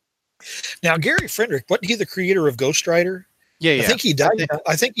 Now, Gary Friedrich, wasn't he the creator of Ghost Rider? Yeah. I think he died. He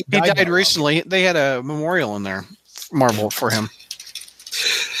died recently. They had a memorial in there, Marvel, for him.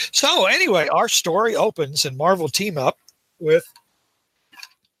 So anyway, our story opens in Marvel Team Up with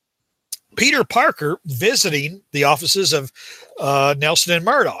Peter Parker visiting the offices of Nelson and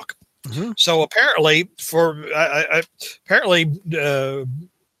Murdoch. Mm-hmm. So apparently,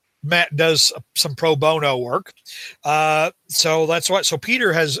 Matt does some pro bono work. So that's what. So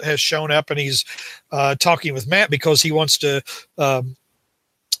Peter has shown up and he's talking with Matt because he wants to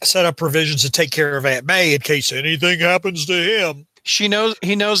set up provisions to take care of Aunt May in case anything happens to him. He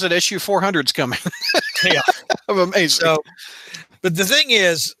knows that issue 400 is coming. Yeah, amazing. So, but the thing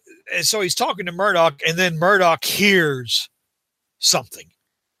is, so he's talking to Murdoch, and then Murdoch hears something,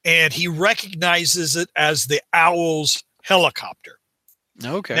 and he recognizes it as the Owl's helicopter.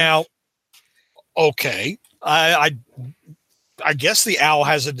 Okay. Now, I guess the Owl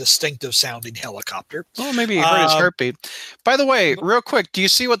has a distinctive sounding helicopter. Well, maybe he heard his heartbeat. By the way, real quick, do you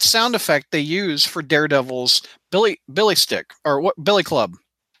see what sound effect they use for Daredevil's Billy stick or what Billy Club?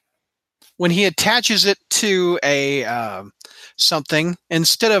 When he attaches it to a something,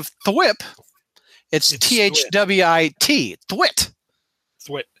 instead of thwip, it's THWIT. Thwit.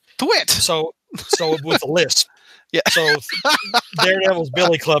 Thwit. So with a lisp. Yeah. So Daredevil's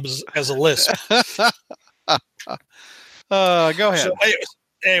Billy Club has a lisp. Go ahead. So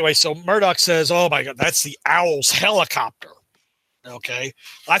anyway, so Murdoch says, "Oh my God, that's the Owl's helicopter." Okay,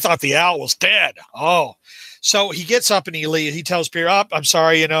 I thought the Owl was dead. Oh, so he gets up and he leaves. He tells Peter, "I'm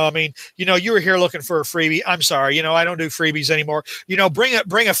sorry. You were here looking for a freebie. I'm sorry. I don't do freebies anymore.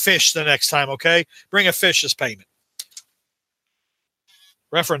 Bring a fish the next time. Okay, bring a fish as payment."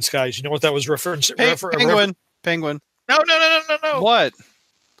 Reference, guys. You know what that was reference? Penguin. No. What?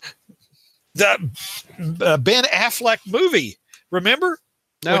 The Ben Affleck movie. Remember?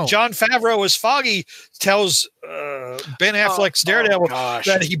 No. When Jon Favreau as Foggy tells Ben Affleck's Daredevil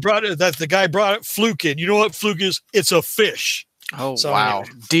that the guy brought it fluke in. You know what fluke is? It's a fish. Oh, so, wow.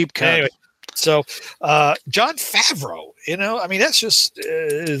 Anyway, deep cut. Anyway, so Jon Favreau, that's just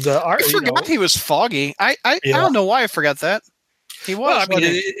the art. I forgot he was Foggy. I don't know why I forgot that. He was. Well,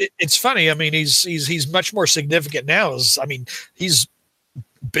 it's funny. He's much more significant now. He's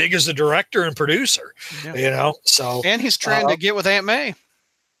big as a director and producer. Yeah. So and he's trying to get with Aunt May.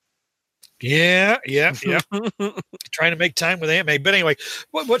 Yeah. Trying to make time with Aunt May. But anyway,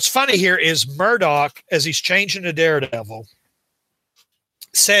 what's funny here is Murdoch, as he's changing to Daredevil,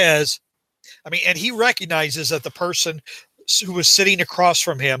 says, and he recognizes that the person who was sitting across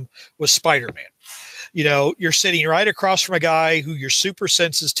from him was Spider-Man. You're sitting right across from a guy who your super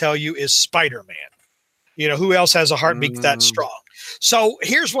senses tell you is Spider-Man. Who else has a heartbeat that strong? So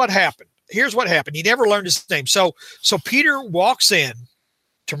here's what happened. He never learned his name. So Peter walks in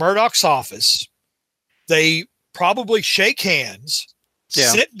to Murdoch's office. They probably shake hands,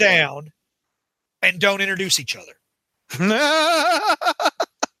 sit down, and don't introduce each other.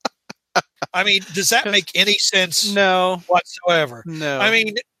 Does that make any sense? No. Whatsoever. No.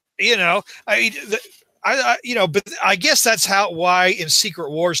 But I guess that's why in Secret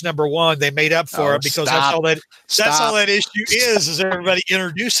Wars #1 they made up for it, because that's all that issue is everybody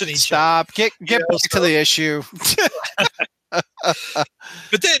introducing each other. Get back to the issue.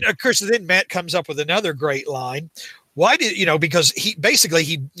 But then, of course, Matt comes up with another great line. Why because he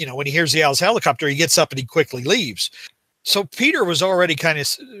when he hears the Owl's helicopter, he gets up and he quickly leaves. So Peter was already kind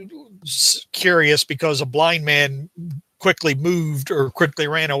of curious because a blind man quickly moved or quickly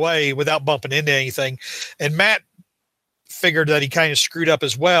ran away without bumping into anything. And Matt figured that he kind of screwed up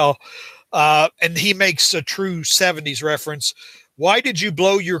as well. And he makes a true 70s reference. Why did you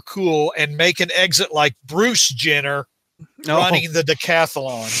blow your cool and make an exit like Bruce Jenner running the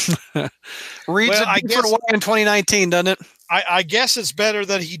decathlon? Reads a different way in 2019, doesn't it? I guess it's better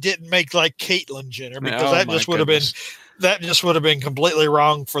that he didn't make like Caitlyn Jenner, because that just would have been completely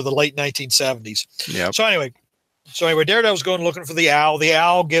wrong for the late 1970s. Yeah. So anyway, Daredevil's going looking for the Owl. The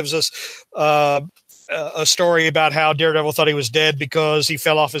Owl gives us a story about how Daredevil thought he was dead because he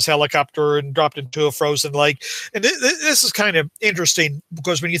fell off his helicopter and dropped into a frozen lake. And this is kind of interesting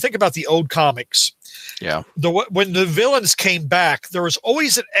because when you think about the old comics, yeah, when the villains came back, there was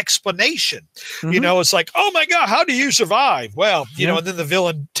always an explanation. You know, it's like, oh my God, how do you survive? Well, you know, and then the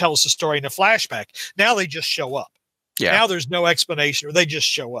villain tells the story in a flashback. Now they just show up. Yeah. Now there's no explanation, or they just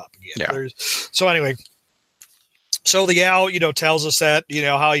show up again. Yeah. So anyway, so the owl, you know, tells us that, you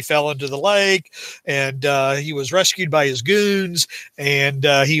know, how he fell into the lake and he was rescued by his goons and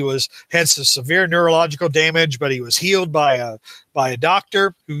he had some severe neurological damage, but he was healed by a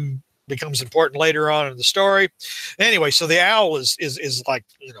doctor who becomes important later on in the story. Anyway, so the owl is like,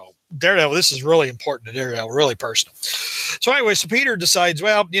 you know, Daredevil. This is really important to Daredevil, really personal. So anyway, so Peter decides,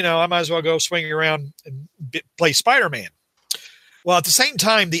 well, you know, I might as well go swing around and play Spider-Man. Well, at the same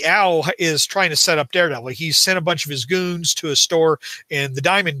time, the owl is trying to set up Daredevil. He's sent a bunch of his goons to a store in the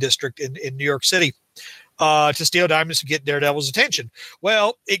Diamond District in New York City to steal diamonds to get Daredevil's attention.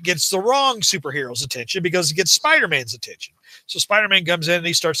 Well, it gets the wrong superhero's attention because it gets Spider-Man's attention. So Spider-Man comes in and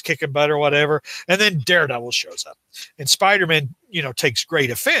he starts kicking butt or whatever, and then Daredevil shows up. And Spider-Man, you know, takes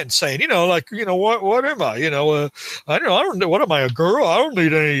great offense, saying, you know, like, you know, what am I? You know, I don't know. What am I, a girl? I don't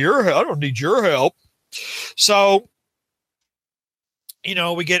need any of your help. I don't need your help. So, you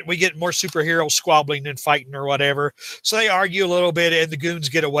know, we get more superheroes squabbling and fighting or whatever. So they argue a little bit and the goons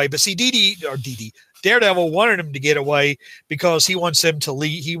get away. But see, Daredevil wanted him to get away because he wants them to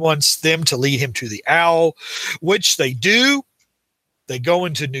lead him to the owl, which they do. They go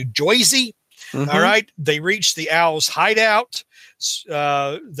into New Jersey. All right. They reach the owl's hideout.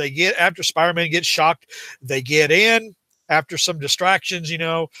 After Spider-Man gets shocked, they get in after some distractions, you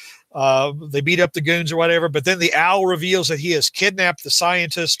know. They beat up the goons or whatever, but then the owl reveals that he has kidnapped the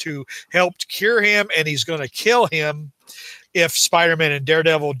scientist who helped cure him, and he's going to kill him if Spider-Man and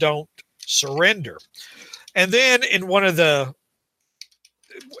Daredevil don't surrender. And then in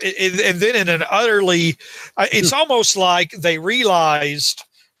an utterly, it's almost like they realized,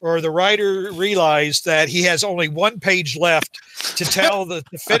 or the writer realized, that he has only one page left to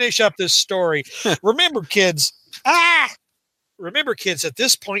finish up this story. Remember, kids, at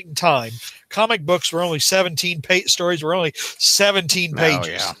this point in time, comic books were only 17 stories were only 17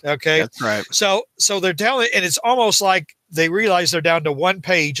 pages. Oh, yeah. Okay. That's right. So they're telling, and it's almost like they realize they're down to one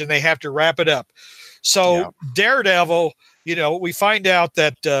page and they have to wrap it up. So Daredevil, you know, we find out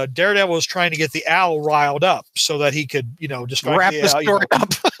that Daredevil is trying to get the owl riled up so that he could, you know, just wrap the story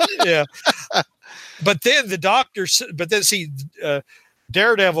up. Yeah. But then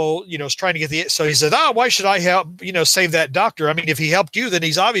Daredevil, you know, is trying to get so he said, why should I help, you know, save that doctor? I mean, if he helped you, then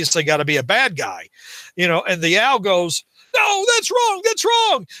he's obviously got to be a bad guy, you know. And the owl goes, no, that's wrong. That's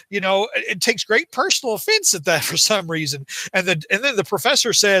wrong. You know, it takes great personal offense at that for some reason. And then the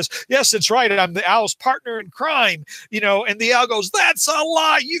professor says, yes, it's right. I'm the owl's partner in crime, you know. And the owl goes, that's a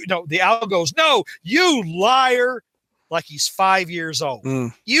lie. The owl goes, no, you liar. Like he's 5 years old.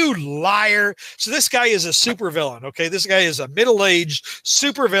 You liar. So this guy is a supervillain. Okay. This guy is a middle-aged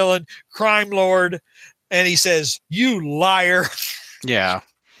supervillain, crime lord. And he says, you liar. Yeah.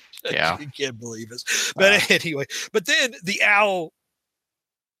 Yeah. You can't believe this. But anyway, but then the owl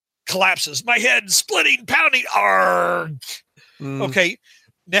collapses. My head splitting, pounding. Argh. Okay.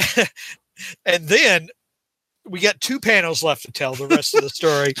 And then we got 2 panels left to tell the rest of the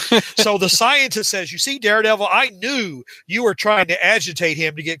story. So the scientist says, you see, Daredevil, I knew you were trying to agitate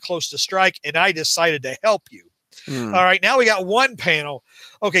him to get close to strike, and I decided to help you. All right, now we got 1 panel.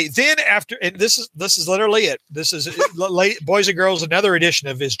 Okay, then after, and this is literally it. This is Boys and Girls, another edition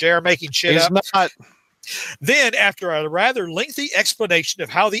of Is Dare Making Shit Up? Not. Then, after a rather lengthy explanation of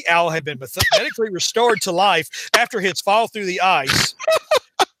how the owl had been medically restored to life after his fall through the ice,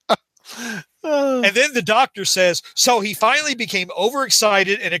 and then the doctor says, so he finally became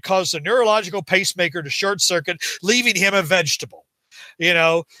overexcited and it caused a neurological pacemaker to short circuit, leaving him a vegetable. You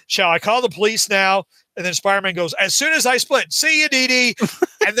know, shall I call the police now? And then Spider-Man goes, as soon as I split, see you, Dee.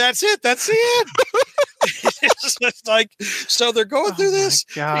 And that's it. That's the end. It's like, so they're going through this,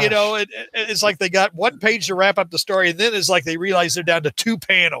 you know, it's like they got 1 page to wrap up the story. And then it's like they realize they're down to 2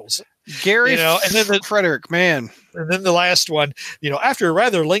 panels. Gary, you know, and then Frederick, man. And then the last one, you know, after a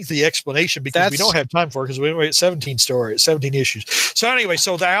rather lengthy explanation, because we don't have time for it because we wait 17 issues. So anyway,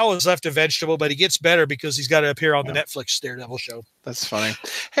 so the owl is left a vegetable, but he gets better because he's got to appear on the Netflix Daredevil show. That's funny.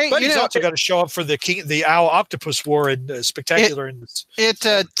 Hey, but he's also got to show up for the Owl Octopus War in Spectacular.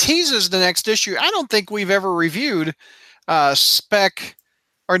 It teases the next issue. I don't think we've ever reviewed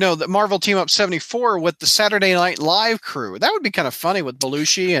the Marvel Team Up 74 with the Saturday Night Live crew. That would be kind of funny with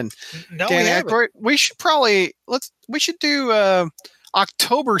Belushi and Danny Aykroyd. We should do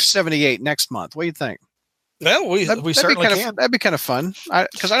October 78 next month. What do you think? Well, we certainly can. That'd be kind of fun.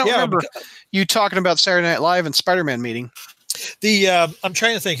 Because I don't remember you talking about Saturday Night Live and Spider-Man meeting. I'm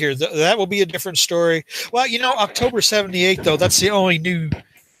trying to think here. That will be a different story. Well, October 78, though, that's the only new,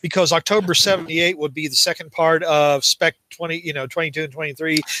 because October 78 would be the second part of Spec 22 and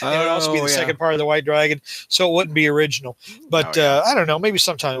 23. And it would also be the second part of the White Dragon. So it wouldn't be original. But I don't know. Maybe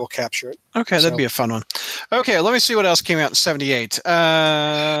sometime we'll capture it. Okay, that'd be a fun one. Okay, let me see what else came out in 78.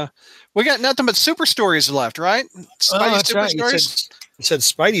 We got nothing but super stories left, right? Spidey super stories? You said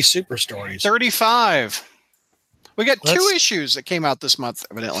Spidey super stories. 35. We got 2 issues that came out this month,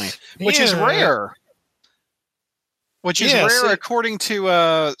 evidently, which is rare. Which is rare according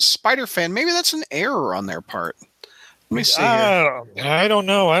to Spider-Fan. Maybe that's an error on their part. Let me see here. I don't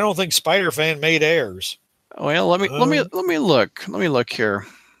know. I don't think Spider-Fan made errors. Well, let me look. Let me look here.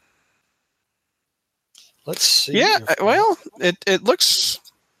 Let's see. Yeah, well, it looks.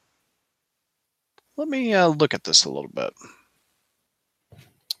 Let me look at this a little bit.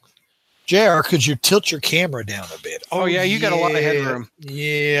 JR, could you tilt your camera down a bit? Oh yeah, you got a lot of headroom.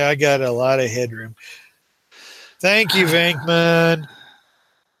 Yeah, I got a lot of headroom. Thank you, Venkman.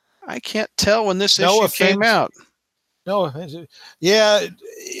 I can't tell when this issue came out. No, yeah.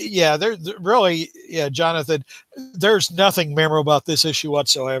 There really, Jonathan. There's nothing memorable about this issue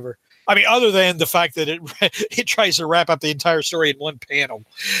whatsoever. I mean, other than the fact that it tries to wrap up the entire story in one panel.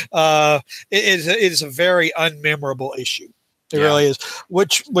 It is a very unmemorable issue. It really is.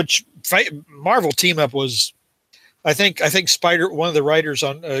 Which Marvel team up was. I think one of the writers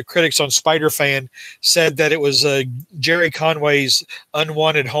on critics on Spider-Fan said that it was Jerry Conway's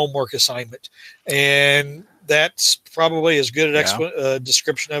unwanted homework assignment, and that's probably as good an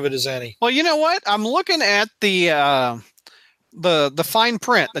description of it as any. Well, you know what? I'm looking at the fine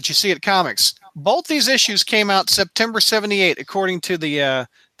print that you see at comics. Both these issues came out September 78, according to the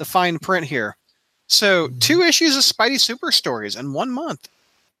fine print here. So 2 issues of Spidey Super Stories in 1 month.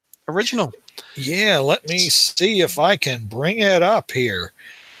 Original. Yeah, let me see if I can bring it up here.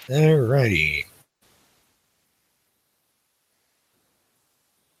 Alrighty.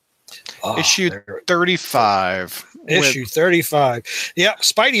 Issue 35. Issue 35. Yeah,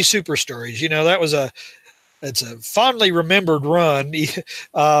 Spidey Super Stories. It's a fondly remembered run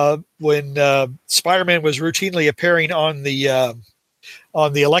when Spider-Man was routinely appearing on the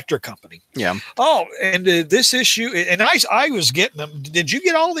Electra Company. Yeah. Oh, and this issue, and I was getting them. Did you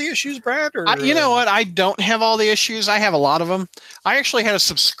get all the issues, Brad? Or, you know what? I don't have all the issues. I have a lot of them. I actually had a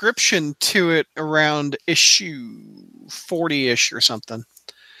subscription to it around issue 40-ish or something.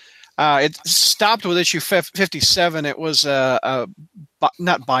 It stopped with issue 57. It was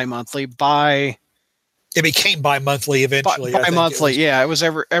not bi-monthly, It became bi-monthly eventually. Bi-monthly, yeah. It was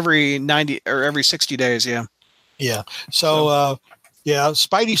every 90 or every 60 days, yeah. Yeah. So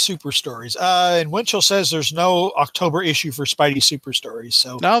Spidey Super Stories. And Winchell says there's no October issue for Spidey Super Stories.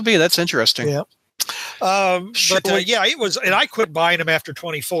 So that's interesting. Yeah. It was, and I quit buying them after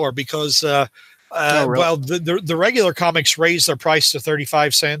 24 because really? Well, the regular comics raised their price to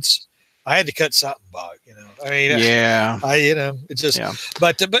 35 cents. I had to cut something back, I mean, it just,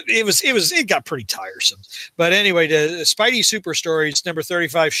 but it got pretty tiresome. But anyway, the Spidey Super Stories number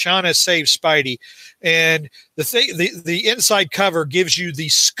 35, Shauna saves Spidey, and the inside cover gives you the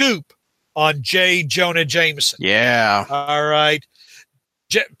scoop on J. Jonah Jameson. Yeah. All right.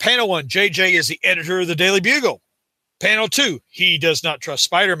 Panel 1, JJ is the editor of the Daily Bugle. Panel 2, he does not trust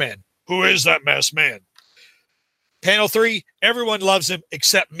Spider-Man. Who is that masked man? Panel 3, everyone loves him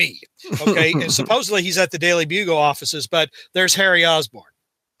except me. Okay. And supposedly he's at the Daily Bugle offices, but there's Harry Osborn.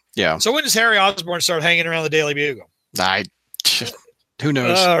 Yeah. So when does Harry Osborn start hanging around the Daily Bugle? Who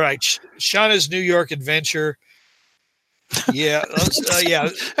knows? All right. Shauna's New York Adventure. Yeah.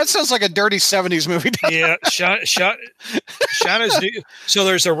 That sounds like a dirty 70s movie. Yeah. Shauna's New. So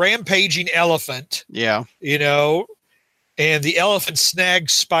there's a rampaging elephant. Yeah. And the elephant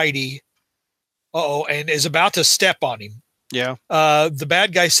snags Spidey. And is about to step on him. Yeah. The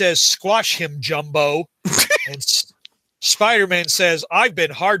bad guy says, "Squash him, Jumbo." And Spider-Man says, "I've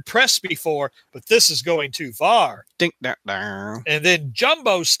been hard pressed before, but this is going too far." Dink, down. And then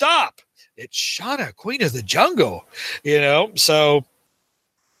Jumbo, stop. It's Shauna, Queen of the Jungle. So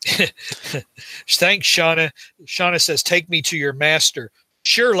thanks, Shauna. Shauna says, "Take me to your master."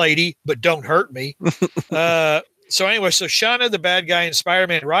 "Sure, lady, but don't hurt me." So anyway, so Shauna, the bad guy, and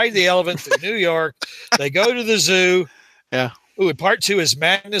Spider-Man ride the elephant through New York. They go to the zoo. Yeah. Ooh, and part 2 is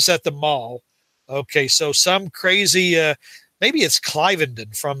Madness at the Mall. Okay, so some crazy, maybe it's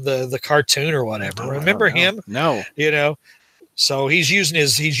Clivenden from the cartoon or whatever. Remember him? No. So he's using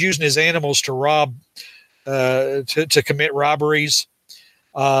his animals to rob, to commit robberies.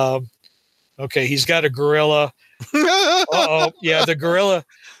 Okay, he's got a gorilla. Oh, yeah, the gorilla.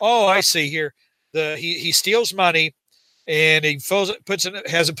 Oh, I see here. He steals money, and he has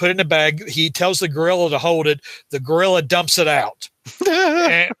it put in a bag. He tells the gorilla to hold it. The gorilla dumps it out,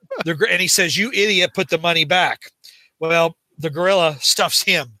 and he says, "You idiot! Put the money back." Well, the gorilla stuffs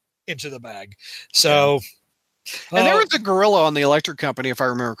him into the bag. So, and there was a gorilla on the electric company, if I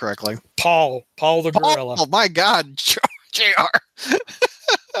remember correctly. Paul the gorilla. Oh my God, JR.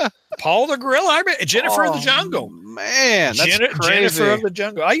 Paul the gorilla. I mean, Jennifer of the Jungle. Man, that's crazy. Jennifer of the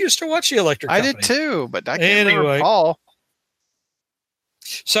Jungle. I used to watch the electric company. I did too, but I can't remember Paul.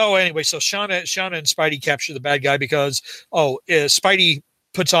 So anyway, Shauna and Spidey capture the bad guy because Spidey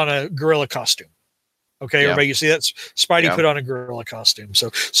puts on a gorilla costume. Okay, everybody, you see that? Spidey put on a gorilla costume.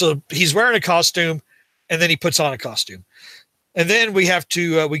 So he's wearing a costume, and then he puts on a costume, and then we have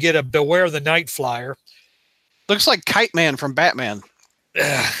to we get a Beware the Night Flyer. Looks like Kite Man from Batman.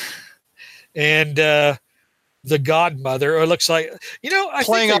 And the Godmother, or it looks like,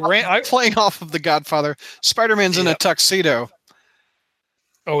 I playing off of the Godfather. Spider-Man's in a tuxedo.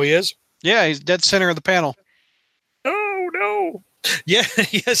 Oh, he is? Yeah, he's dead center of the panel. Oh no. Yeah,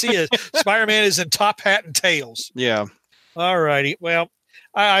 yes, he is. Spider-Man is in top hat and tails. Yeah. All righty. Well,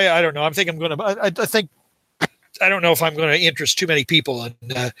 I don't know. I don't know if I'm going to interest too many people.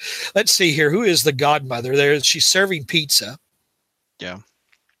 And let's see here. Who is the Godmother? She's serving pizza. Yeah.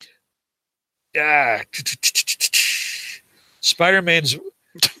 Yeah. Spider-Man's.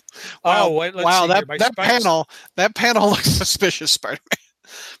 Wow, that panel looks suspicious, Spider-Man.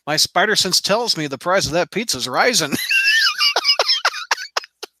 My spider sense tells me the price of that pizza's rising.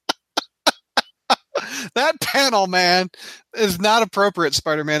 That panel, man, is not appropriate,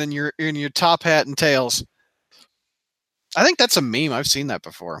 Spider-Man, in your top hat and tails. I think that's a meme. I've seen that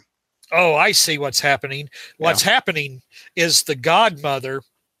before. Oh, I see what's happening. What's happening is the Godmother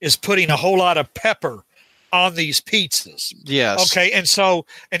is putting a whole lot of pepper on these pizzas. Yes. Okay. And so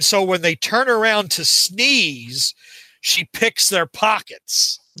when they turn around to sneeze, she picks their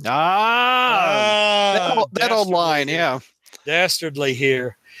pockets. That old line. Yeah. Dastardly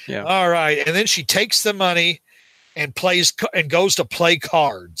here. Yeah. All right. And then she takes the money and goes to play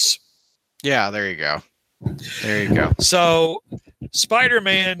cards. Yeah. There you go. There you go. So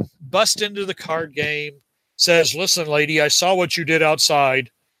Spider-Man busts into the card game, says, "Listen, lady, I saw what you did outside."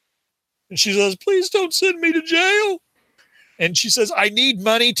 And she says, "Please don't send me to jail." And she says, "I need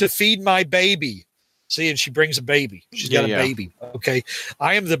money to feed my baby." See, and she brings a baby. She's got a baby. Okay.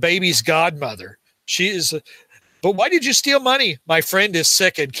 "I am the baby's godmother." She is. "But why did you steal money?" "My friend is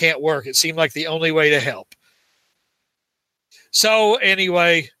sick and can't work. It seemed like the only way to help." So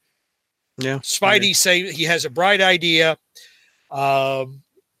anyway, Spidey say he has a bright idea.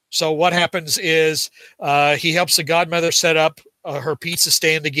 So what happens is he helps the Godmother set up her pizza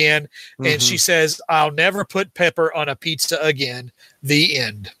stand again, and she says, "I'll never put pepper on a pizza again." The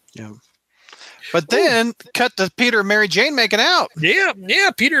end. Yeah. But then cut to Peter and Mary Jane making out. Yeah,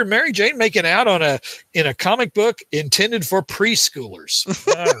 Peter and Mary Jane making out in a comic book intended for preschoolers.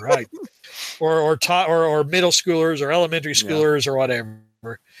 All right. Or middle schoolers or elementary schoolers or whatever.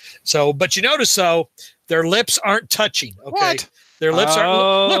 So, but you notice their lips aren't touching. Okay. What? Their lips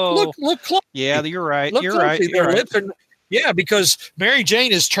aren't look close. Yeah, you're right. You're right. Lips are, because Mary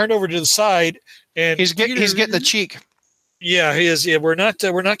Jane is turned over to the side and he's getting the cheek. Yeah, he is. Yeah, we're not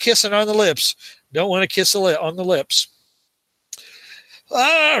kissing on the lips. Don't want to kiss on the lips.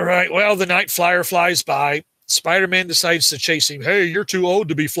 All right. Well, the night flyer flies by. Spider-Man decides to chase him. "Hey, you're too old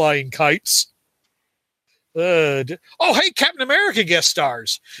to be flying kites." Hey, Captain America guest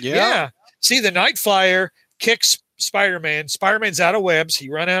stars. Yeah. See, the night flyer kicks Spider-Man. Spider-Man's out of webs. He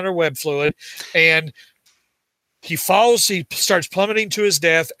run out of web fluid, and he falls. He starts plummeting to his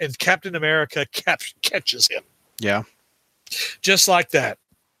death, and Captain America catches him. Yeah. Just like that.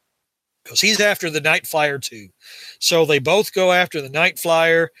 Because he's after the night flyer too. So they both go after the night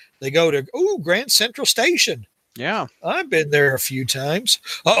flyer. They go to Grand Central Station. Yeah. I've been there a few times.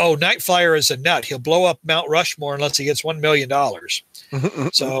 Night flyer is a nut. He'll blow up Mount Rushmore unless he gets $1 million.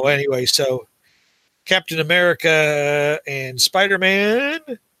 So anyway, Captain America and Spider-Man,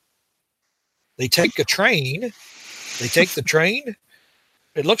 they take a train. They take the train.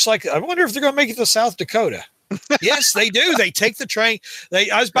 It looks like, I wonder if they're going to make it to South Dakota. Yes, they do. They take the train.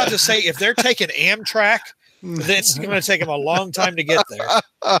 I was about to say, if they're taking Amtrak, it's going to take them a long time to get there.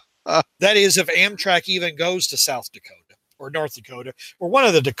 That is, if Amtrak even goes to South Dakota or North Dakota or one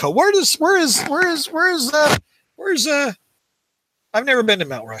of the Dakota. Where's I've never been to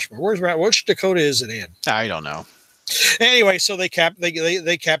Mount Rushmore. Which Dakota is it in? I don't know. Anyway, so they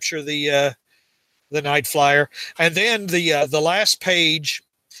capture the the Night Flyer, and then the last page,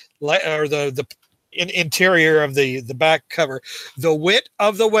 or the interior of the back cover, the wit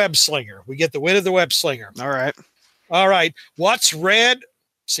of the web slinger. We get the wit of the web slinger. All right. What's red?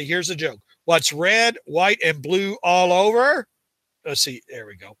 See, here's the joke. What's red, white, and blue all over? Let's see. There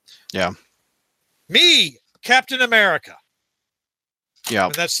we go. Yeah. Me, Captain America. Yeah.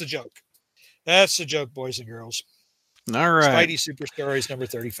 And that's the joke. That's the joke, boys and girls. All right. Spidey Super Stories number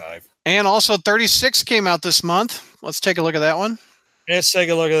 35. And also 36 came out this month. Let's take a look at that one. Let's take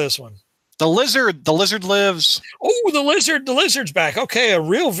a look at this one. The Lizard lives. Oh, the lizard's back. Okay, a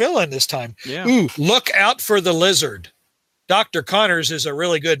real villain this time. Yeah. Ooh, look out for the lizard. Dr. Connors is a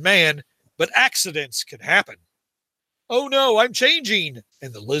really good man, but accidents can happen. Oh no, I'm changing.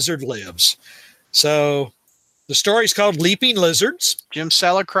 And the lizard lives. So the story's called Leaping Lizards. Jim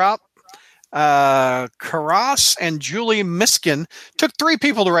Salicrop, Karras, and Julie Miskin. Took 3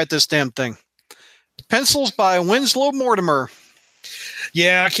 people to write this damn thing. Pencils by Winslow Mortimer.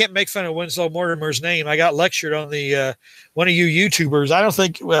 Yeah, I can't make fun of Winslow Mortimer's name. I got lectured on the one of you YouTubers. I don't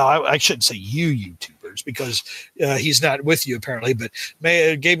think, well, I shouldn't say you YouTubers because he's not with you apparently, but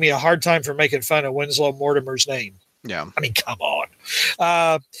gave me a hard time for making fun of Winslow Mortimer's name. Yeah. I mean, come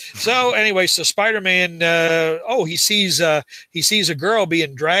on. So anyway, so Spider-Man, he sees a girl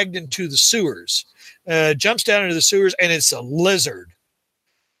being dragged into the sewers, jumps down into the sewers, and it's a lizard.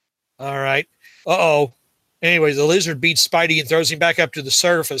 All right. Uh-oh. Anyway, the lizard beats Spidey and throws him back up to the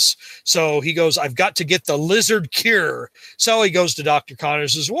surface. So he goes, I've got to get the lizard cure. So he goes to Dr.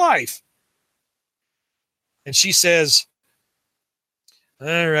 Connors' wife. And she says,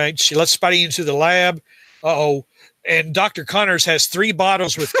 all right. She lets Spidey into the lab. Uh-oh. And Dr. Connors has 3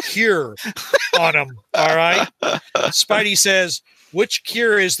 bottles with cure on them. All right. Spidey says, which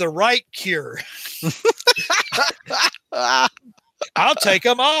cure is the right cure? I'll take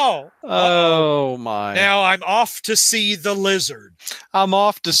them all. Oh, my. Now I'm off to see the lizard. I'm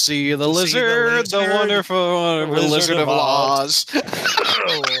off to see the lizard, the wonderful Lizard of Oz.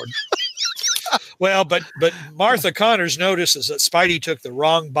 Oh, Lord. Well, but Martha Connors notices that Spidey took the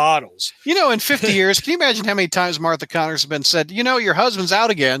wrong bottles. You know, in 50 years, can you imagine how many times Martha Connors has been said, you know, your husband's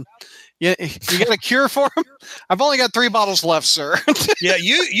out again. You got a cure for him? I've only got 3 bottles left, sir. Yeah,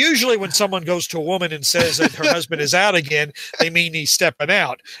 usually when someone goes to a woman and says that her husband is out again, they mean he's stepping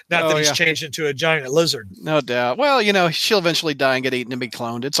out, not that he's changed into a giant lizard. No doubt. Well, you know, she'll eventually die and get eaten and be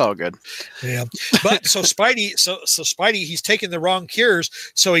cloned. It's all good. Yeah. But so Spidey, he's taking the wrong cures.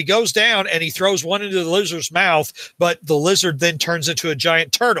 So he goes down and he throws one into the lizard's mouth, but the lizard then turns into a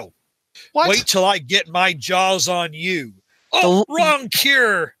giant turtle. What? Wait till I get my jaws on you. Oh, wrong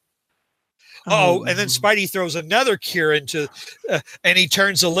cure. Oh, and then Spidey throws another cure into, and he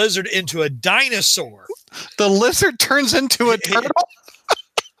turns the lizard into a dinosaur. The lizard turns into a turtle?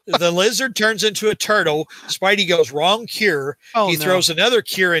 The lizard turns into a turtle. Spidey goes, wrong cure. He throws another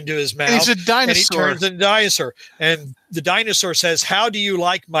cure into his mouth. He's a dinosaur. And he turns into a dinosaur. And the dinosaur says, how do you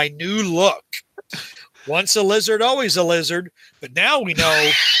like my new look? Once a lizard, always a lizard. But now we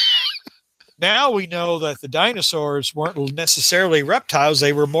know... Now we know that the dinosaurs weren't necessarily reptiles.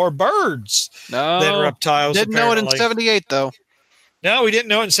 They were more birds than reptiles. Didn't know it in 78, though. No, we didn't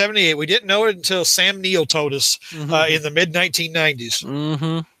know it in 78. We didn't know it until Sam Neill told us in the mid-1990s.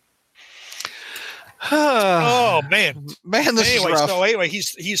 Mm-hmm. Oh, man. Man, this is rough. So anyway,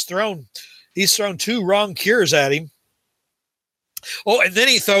 he's thrown 2 wrong cures at him. Oh, and then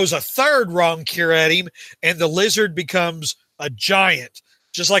he throws a 3rd wrong cure at him, and the lizard becomes a giant.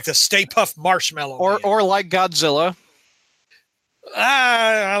 Just like the Stay Puft Marshmallow. Or like Godzilla.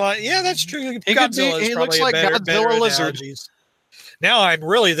 Yeah, that's true. He looks like Godzilla lizard. Analogies. Now I'm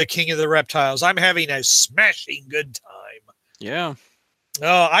really the king of the reptiles. I'm having a smashing good time. Yeah.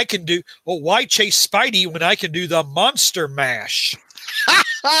 Oh, I can do... Well, why chase Spidey when I can do the Monster Mash?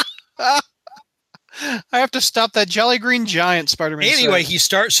 I have to stop that Jolly Green Giant, Spider-Man. Anyway,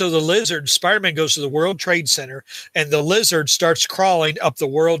 said. so the lizard, Spider-Man goes to the World Trade Center, and the lizard starts crawling up the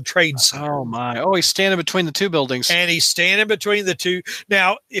World Trade Center. Oh, my. Oh, he's standing between the 2 buildings. And he's standing between the 2.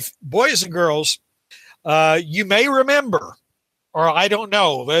 Now, if boys and girls, you may remember, or I don't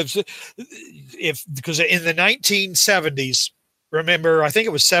know, because in the 1970s, remember, I think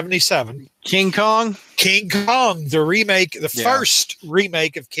it was 77. King Kong, the remake, first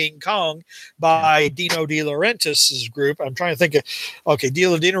remake of King Kong by Dino De Laurentiis' group. I'm trying to think of,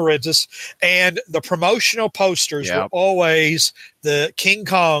 Dino De Laurentiis. And the promotional posters were always the King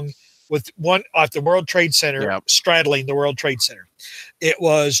Kong with one at the World Trade Center, straddling the World Trade Center. It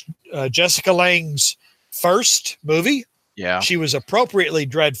was Jessica Lange's first movie. Yeah. She was appropriately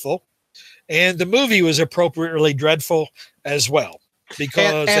dreadful. And the movie was appropriately dreadful as well,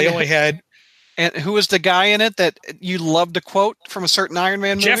 because they only had And who was the guy in it that you love to quote from a certain Iron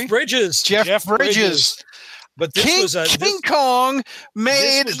Man movie? Jeff Bridges. Jeff Bridges. But this King, was a King Kong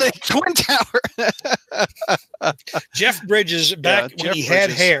made the Twin Tower. Jeff Bridges back when he had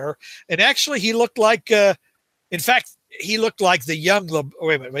hair, and actually he looked like. In fact, he looked like the young.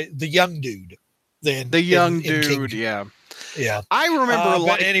 The young dude. Then the young dude, yeah. I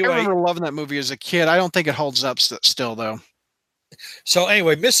remember. Anyway, I remember loving that movie as a kid. I don't think it holds up still, though. So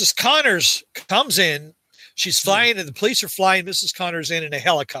anyway, Mrs. Connors comes in. She's flying, and the police are flying Mrs. Connors in a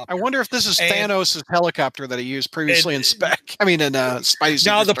helicopter. I wonder if this is Thanos' helicopter that he used previously in Spec. I mean, in Spidey.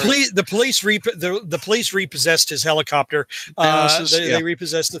 No, the police repossessed his helicopter. They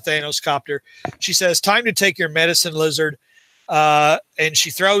repossessed the Thanos copter. She says, "Time to take your medicine, lizard." And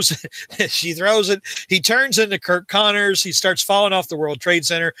she throws it. He turns into Kirk Connors. He starts falling off the World Trade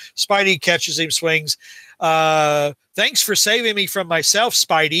Center. Spidey catches him, swings. Thanks for saving me from myself,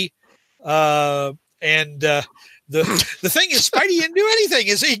 Spidey. And the thing is, Spidey didn't do anything.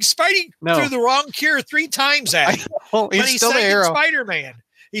 Spidey threw the wrong cure 3 times at him. He's still thanking Spider-Man.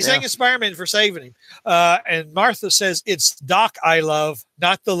 He's thanking Spider-Man for saving him. And Martha says, "It's Doc I love,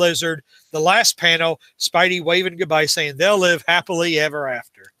 not the lizard." The last panel, Spidey waving goodbye, saying they'll live happily ever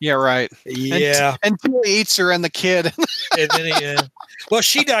after. Yeah, right. Yeah. Until he eats her and the kid. And then well,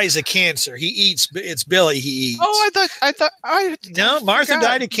 she dies of cancer. It's Billy he eats. Oh, No, Martha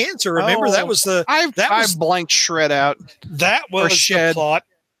died of cancer. Remember, that was I blanked Shred out. That was the plot.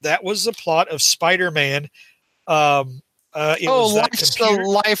 That was the plot of Spider-Man. Life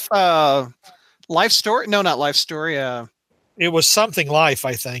Story? No, not Life Story. It was something Life,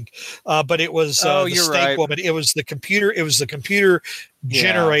 I think. But it was the you're Snake right. Woman. It was the computer. It was the computer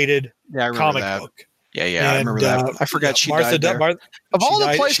generated comic book. Yeah, I remember that. I forgot she died there. Of all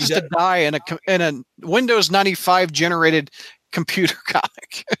the places to die in a Windows 95 generated computer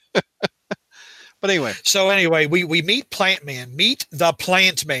comic. But anyway. So anyway, we meet Plant Man. Meet the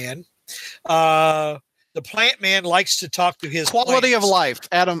Plant Man. The Plant Man likes to talk to his quality plants. of life.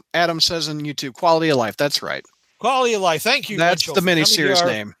 Adam says on YouTube, quality of life. That's right. Quality of life. Thank you. That's Mitchell, the miniseries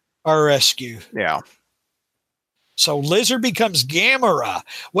name. Our rescue. Yeah. So Lizard becomes Gamera.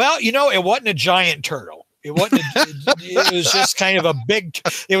 Well, it wasn't a giant turtle. It wasn't. It was just kind of a big.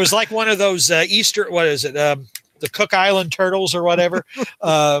 It was like one of those Easter. What is it? The Cook Island turtles or whatever.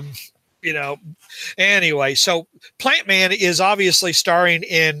 Anyway, so Plant Man is obviously starring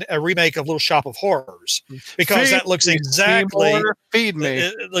in a remake of Little Shop of Horrors because that looks exactly. Feed me.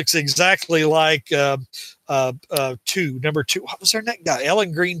 It looks exactly like number 2. What was her name?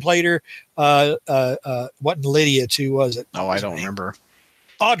 Ellen Greenplater. Wasn't Lydia 2, was it? Oh, I don't remember.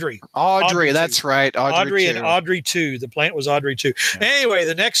 Audrey, that's right. Audrey and Audrey 2. The plant was Audrey 2. Yeah. Anyway,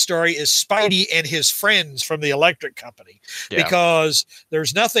 the next story is Spidey and his friends from the electric company because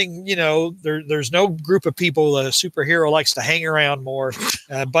there's nothing, there's no group of people a superhero likes to hang around more.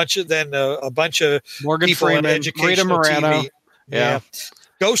 A bunch of Morgan people Freeman, on educational Rita Moreno. TV. Yeah.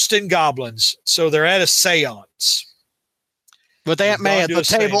 Ghosts and goblins. So they're at a seance. With Aunt May at the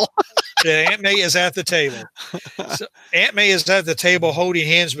table. Aunt May is at the table. So Aunt May is at the table holding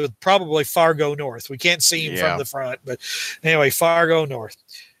hands with probably Fargo North. We can't see him from the front, but anyway, Fargo North.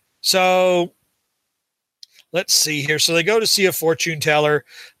 So let's see here. So they go to see a fortune teller,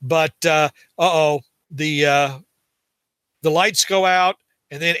 but the lights go out,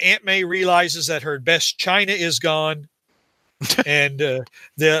 and then Aunt May realizes that her best china is gone, and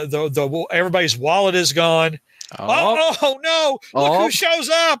the everybody's wallet is gone. Oh no! Look who shows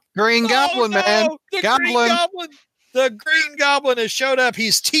up! Green Goblin, man! The Green Goblin has showed up.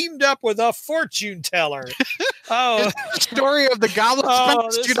 He's teamed up with a fortune teller. Oh, story of the Goblin.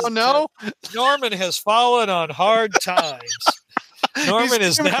 You don't know? Norman has fallen on hard times. Norman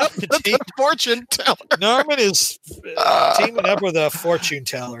is now fortune teller. Norman is teaming up with a fortune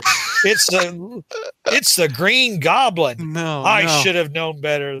teller. It's the Green Goblin. No, I should have known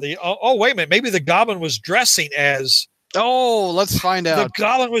better. Wait a minute. Maybe the Goblin was dressing as. Oh, let's find out. The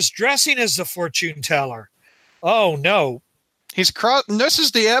Goblin was dressing as the fortune teller. Oh no. This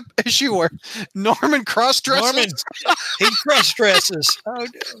is the issue where Norman cross-dresses. He cross-dresses. Oh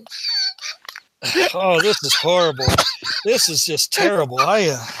no. Oh, this is horrible. This is just terrible.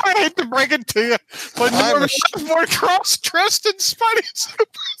 I hate to break it to you, but Norman's more cross-dressed in Spidey's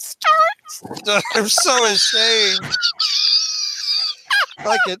stories. I'm so ashamed.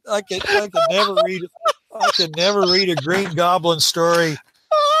 I could never read a Green Goblin story.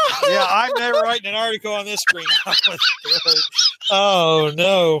 Yeah, I'm never writing an article on this Green Goblin story. Oh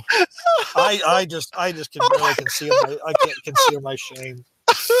no. I just can really can't conceal my shame.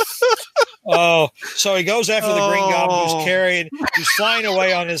 Oh, so he goes after the Green Goblin who's flying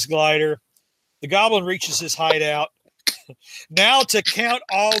away on his glider. The Goblin reaches his hideout. Now to count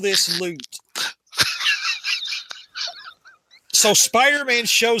all this loot. So Spider-Man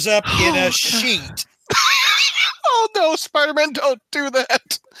shows up in a sheet. Oh no, Spider-Man, don't do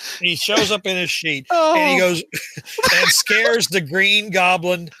that. He shows up in a sheet and he goes and scares the Green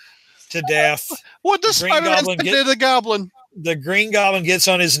Goblin to death. What does Spider-Man say to the Goblin? The Green Goblin gets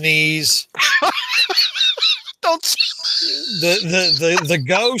on his knees. Don't. The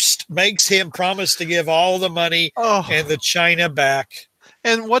ghost makes him promise to give all the money and the china back.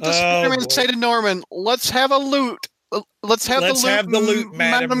 And what does Spider-Man say to Norman? Let's have a loot. Let's have the loot,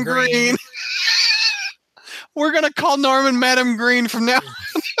 Madam Green. We're gonna call Norman Madam Green from now.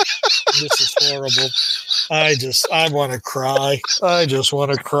 This is horrible. I want to cry. I just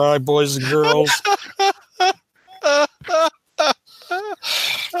want to cry, boys and girls.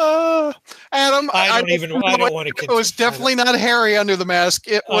 Adam, I don't want to. It was definitely not Harry under the mask.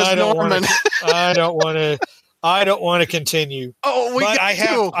 It was Norman. I don't want to continue. Oh,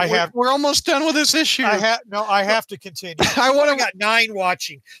 we're almost done with this issue. I have to continue. I got 9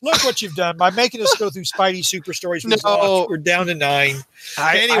 watching. Look what you've done by making us go through Spidey Super Stories. We're down to 9.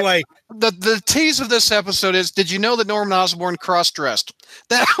 Anyway, the tease of this episode is: did you know that Norman Osborn cross-dressed?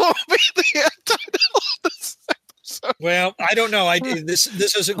 That will be the title of this episode. Well, I don't know. This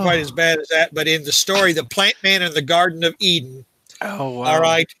isn't quite as bad as that, but in the story, the Plant Man in the Garden of Eden. Oh, wow. All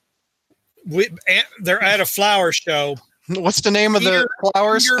right. They're at a flower show. What's the name of the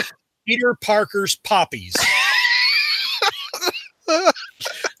flowers? Peter Parker's Poppies. All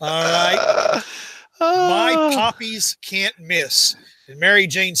right. My poppies can't miss. And Mary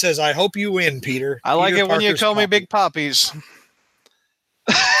Jane says, I hope you win, Peter. I like Peter it when you Parker's call me Poppies. Big Poppies.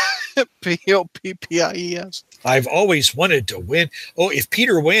 Poppies. I've always wanted to win. Oh, if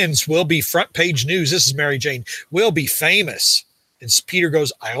Peter wins, we'll be front page news. This is Mary Jane. We'll be famous. And Peter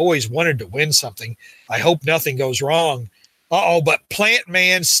goes, I always wanted to win something. I hope nothing goes wrong. But Plant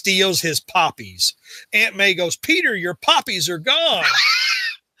Man steals his poppies. Aunt May goes, Peter, your poppies are gone.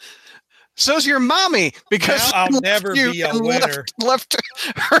 So's your mommy, because now I'll never be a winner. Left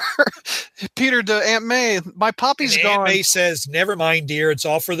her, Peter to Aunt May. My poppy's and gone. Aunt May says, never mind, dear. It's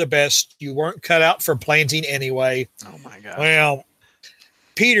all for the best. You weren't cut out for planting anyway. Oh, my God. Well,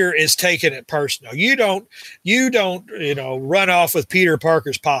 Peter is taking it personal. You don't, run off with Peter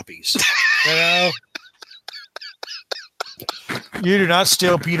Parker's poppies. You do not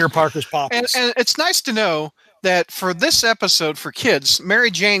steal Peter Parker's poppies. And it's nice to know that for this episode for kids,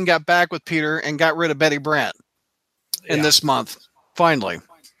 Mary Jane got back with Peter and got rid of Betty Brant in this month. Finally.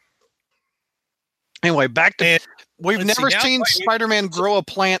 Anyway, back to we've never seen Spider-Man grow a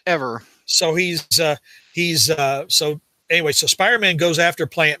plant ever. So so Spider-Man goes after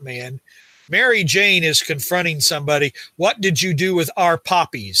Plant Man. Mary Jane is confronting somebody. What did you do with our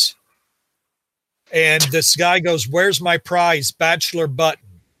poppies? And this guy goes, where's my prize bachelor button?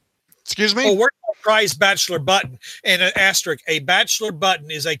 Excuse me? Oh, where's my prize bachelor button? And an asterisk, a bachelor button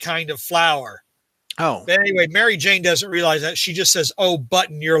is a kind of flower. Oh. But anyway, Mary Jane doesn't realize that. She just says, oh,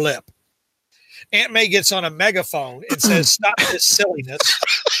 button your lip. Aunt May gets on a megaphone and says, stop this silliness.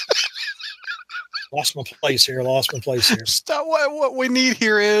 Lost my place here. Stop. What we need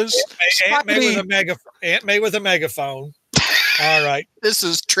here is Aunt May with a megaphone. All right. This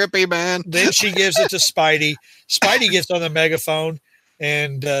is trippy, man. Then she gives it to Spidey. Spidey gets on the megaphone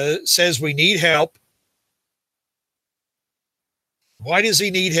and says, we need help. Why does he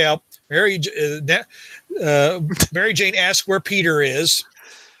need help? Mary Jane asks where Peter is.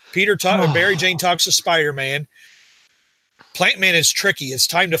 Mary Jane talks to Spider-Man. Plant Man is tricky. It's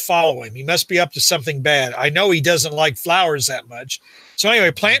time to follow him. He must be up to something bad. I know he doesn't like flowers that much. So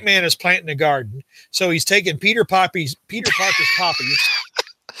anyway, Plant Man is planting a garden. So he's taking Peter Parker's poppies.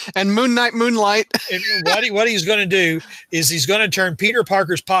 And Moonlight. And what he's going to do is he's going to turn Peter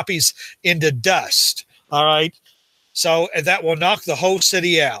Parker's poppies into dust. All right. So that will knock the whole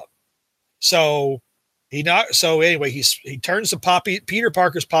city out. So anyway, he turns the Peter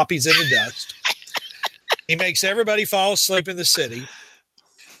Parker's poppies into dust. He makes everybody fall asleep in the city.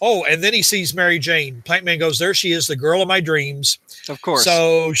 Oh, and then he sees Mary Jane. Plant Man goes, there she is, the girl of my dreams. Of course.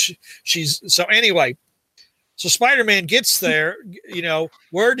 So anyway, so Spider-Man gets there,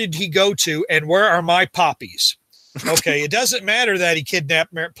 where did he go to and where are my poppies? Okay, it doesn't matter that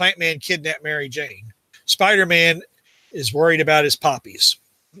Plant Man kidnapped Mary Jane. Spider-Man is worried about his poppies.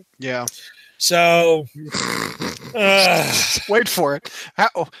 Yeah. So wait for it.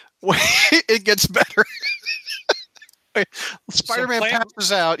 It gets better. Spider-Man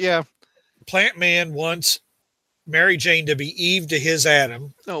passes out. Yeah. Plant Man wants Mary Jane to be Eve to his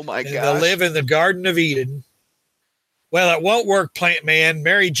Adam. Oh my God. To live in the Garden of Eden. Well, it won't work, Plant Man.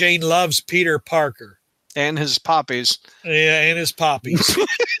 Mary Jane loves Peter Parker. And his poppies. Yeah, and his poppies.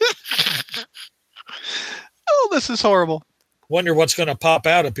 Oh, this is horrible. Wonder what's going to pop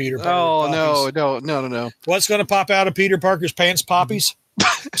out of Peter Parker's poppies. No. What's going to pop out of Peter Parker's pants? Poppies?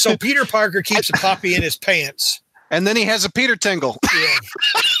 So Peter Parker keeps a poppy in his pants. And then he has a Peter Tingle. Yeah.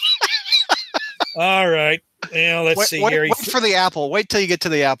 All right. Now, let's see here. Wait for the apple. Wait till you get to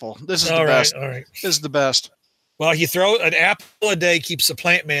the apple. This is the best. All right. This is the best. Well, he throws an apple a day keeps the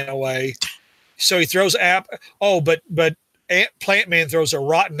Plant Man away. So he throws but Plant Man throws a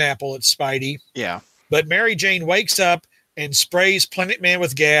rotten apple at Spidey. Yeah. But Mary Jane wakes up and sprays Plant Man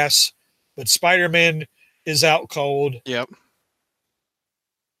with gas, but Spider-Man is out cold. Yep.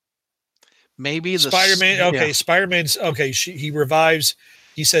 Maybe the Spider-Man. Okay, yeah. Spider-Man's okay. He revives.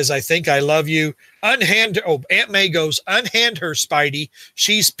 He says, "I think I love you." Aunt May goes, "Unhand her, Spidey.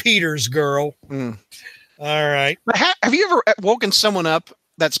 She's Peter's girl." Mm. All right. But have you ever woken someone up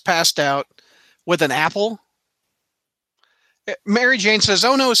that's passed out with an apple? Mary Jane says,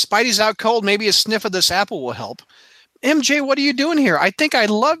 "Oh no, Spidey's out cold. Maybe a sniff of this apple will help." MJ, what are you doing here? I think I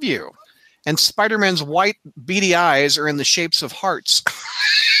love you. And Spider-Man's white, beady eyes are in the shapes of hearts.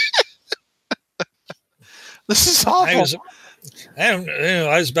 This is awful.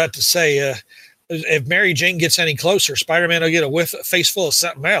 I was about to say, if Mary Jane gets any closer, Spider-Man will get a face full of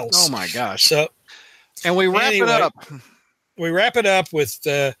something else. Oh my gosh! So, and we wrap it up. We wrap it up with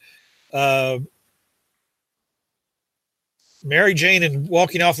Mary Jane and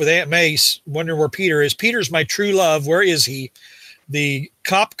walking off with Aunt May, wondering where Peter is. Peter's my true love. Where is he? The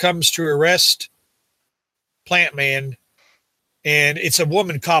cop comes to arrest Plant Man. And it's a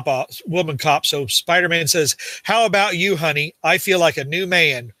woman cop. So Spider-Man says, "How about you, honey? I feel like a new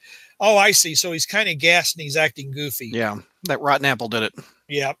man." Oh, I see. So he's kind of gassed and he's acting goofy. Yeah, that rotten apple did it.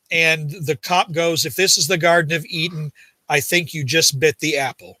 Yeah. And the cop goes, "If this is the Garden of Eden, I think you just bit the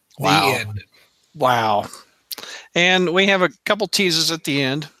apple." Wow. The end. Wow. And we have a couple teases at the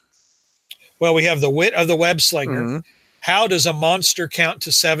end. Well, we have the wit of the web slinger. Mm-hmm. How does a monster count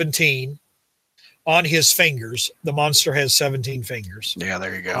to 17? On his fingers. The monster has 17 fingers. Yeah,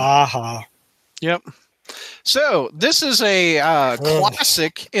 there you go. Aha. Yep. So this is a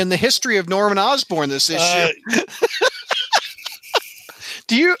classic in the history of Norman Osborn, this issue.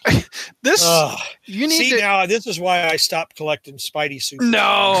 You need see, to... now this is why I stopped collecting Spidey suits.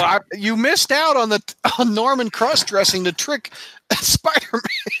 No, you missed out on Norman cross-dressing to trick Spider-Man.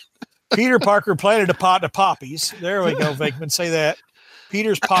 Peter Parker planted a pot of poppies. There we go, Venkman. Say that.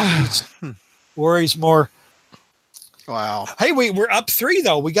 Peter's poppies. Worries more. Wow. Hey, we're up 3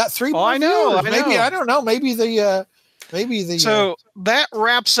 though. We got 3 more. I know. Maybe I don't know. Maybe the So that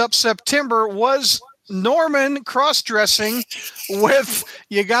wraps up September. Was Norman cross-dressing with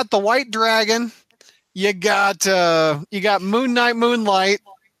you got the White Dragon, you got Moon Knight Moonlight.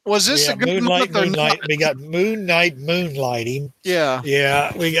 Was this a good month or not? We got Moon Knight Moonlighting. Yeah.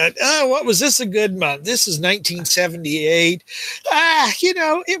 Yeah. We got what was this a good month? This is 1978.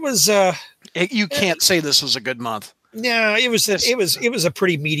 It was you can't say this was a good month. No, it was a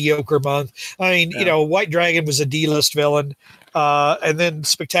pretty mediocre month. I mean, White Dragon was a D-list villain, and then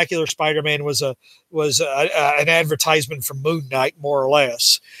Spectacular Spider-Man was an advertisement for Moon Knight, more or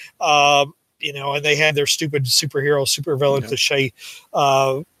less. And they had their stupid superhero, supervillain cliche.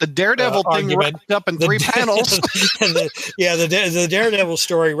 The Daredevil thing wrapped up in 3 panels. The Daredevil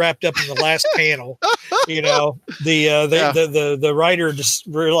story wrapped up in the last panel. The writer just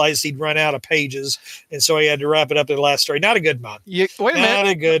realized he'd run out of pages, and so he had to wrap it up in the last story. Not a good month. Wait a minute. Not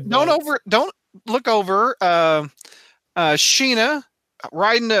a good month. Don't look over. Sheena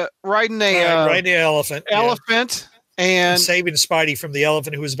riding the elephant. Elephant. And saving Spidey from the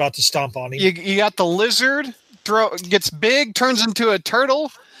elephant who was about to stomp on him. You got the lizard gets big, turns into a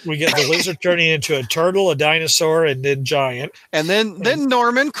turtle. We get the lizard turning into a turtle, a dinosaur, and then giant. And then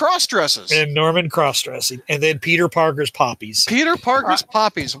Norman cross-dresses. And Norman cross-dressing. And then Peter Parker's poppies. Peter Parker's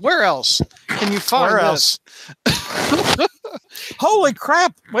poppies. Where else can you find this? Holy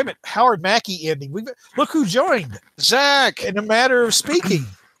crap. Wait a minute. Howard Mackie ending. Look who joined. Zach. In a matter of speaking.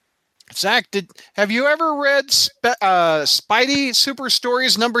 Zach, have you ever read Spidey Super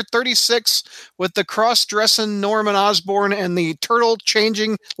Stories number 36 with the cross-dressing Norman Osborn and the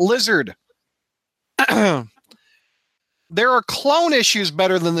turtle-changing lizard? There are clone issues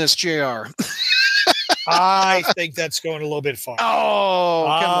better than this, JR. I think that's going a little bit far.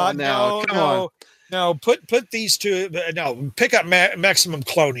 Oh, come on now. Come on. No, put these two. No, pick up maximum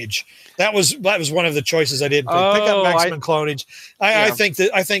clonage. That was one of the choices I didn't pick. Pick up maximum clonage. I think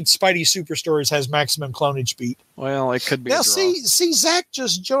Spidey Super Stories has maximum clonage beat. Well, it could be. Now see, Zach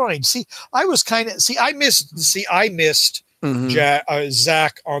just joined. I missed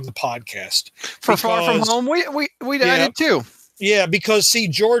Zach on the podcast for Far From Home. We did too. Yeah, because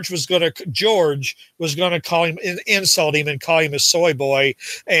George was gonna call him, insult him, and call him a soy boy,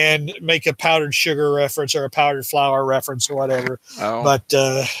 and make a powdered sugar reference or a powdered flour reference or whatever. Oh. But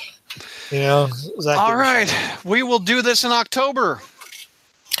Zach. All right, we will do this in October.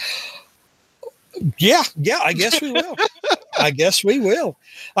 Yeah, I guess we will.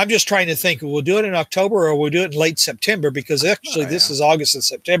 I'm just trying to think. We'll do it in October or we'll do it in late September, because actually this is August and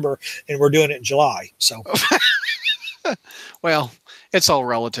September, and we're doing it in July. So. Well, it's all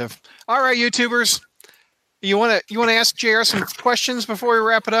relative. All right, YouTubers, you want to ask JR some questions before we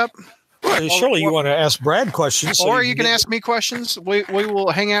wrap it up? Well, surely you want to ask Brad questions, or you can ask me questions. We will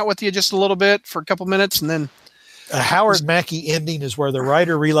hang out with you just a little bit for a couple minutes, and then a Howard Mackie ending is where the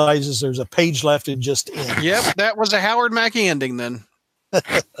writer realizes there's a page left and just ends. Yep, that was a Howard Mackie ending then.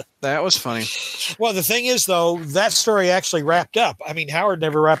 That was funny. Well, the thing is, though, that story actually wrapped up. I mean, Howard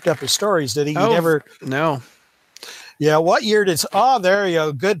never wrapped up his stories, did he? No. Yeah, what year did? Oh, there you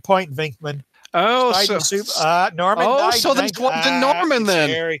go. Good point, Vinkman. Oh, Norman. Oh, so this wasn't Norman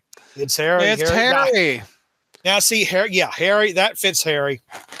then. Harry. It's Harry. It's Harry. Now, see, Harry. Yeah, Harry. That fits Harry.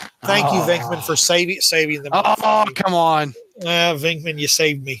 Thank you, Vinkman, for saving them. Oh, come on, Vinkman, you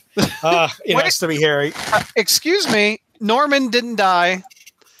saved me. It has to be Harry. Excuse me. Norman didn't die.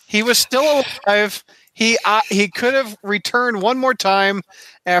 He was still alive. He could have returned one more time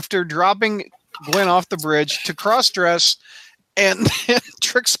after dropping Gwen off the bridge to cross-dress and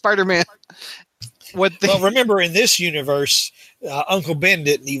trick Spider-Man. Well, remember, in this universe, Uncle Ben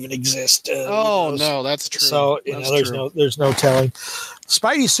didn't even exist. No, that's true. So there's no telling.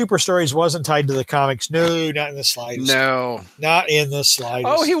 Spidey Super Stories wasn't tied to the comics. No, not in the slightest. No, not in the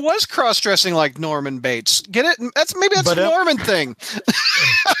slightest. Oh, he was cross-dressing like Norman Bates. Get it? That's a Norman thing.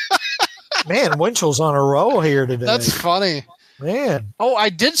 Man, Winchell's on a roll here today. That's funny. Man. Oh, I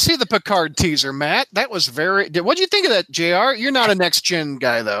did see the Picard teaser, Matt. That was what'd you think of that, JR? You're not a next gen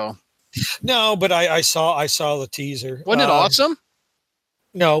guy though. No, but I saw the teaser. Wasn't it awesome?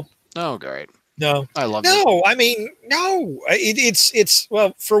 No. Oh, great. No. I love it. No, I mean, no. It's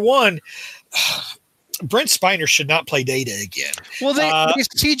well, for one, Brent Spiner should not play Data again. Well, they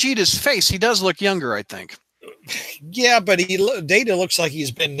CG'd his face. He does look younger, I think. Yeah, but Data looks like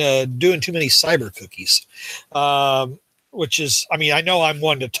he's been doing too many cyber cookies. Which is, I mean, I know I'm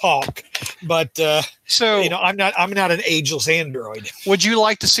one to talk, but I'm not an ageless android. Would you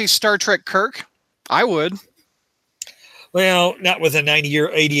like to see Star Trek Kirk? I would. Well, not with a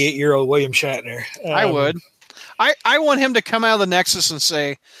 88-year-old William Shatner. I would. I want him to come out of the Nexus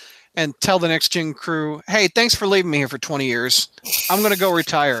and tell the Next Gen crew, "Hey, thanks for leaving me here for 20 years. I'm going to go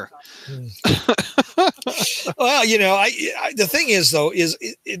retire." Well, the thing is, though, is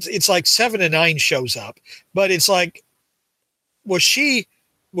it's like 7 and 9 shows up, but it's like, was she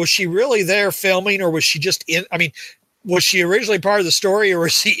really there filming, or was she just in? I mean, was she originally part of the story, or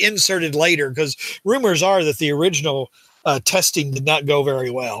was she inserted later? Because rumors are that the original testing did not go very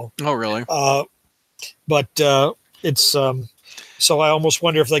well. Oh, really? But it's so I almost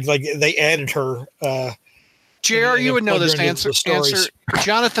wonder if they added her. JR, you would know this answer.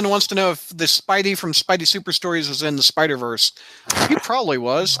 Jonathan wants to know if the Spidey from Spidey Super Stories was in the Spider-Verse. He probably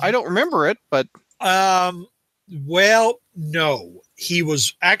was. I don't remember it, but well, no, he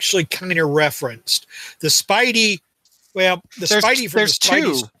was actually kind of referenced. The Spidey, Spidey from there's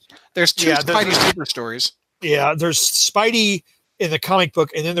two. There's two Spidey Super Stories. Yeah, there's Spidey in the comic book,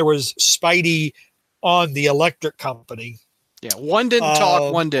 and then there was Spidey on the Electric Company. Yeah, one didn't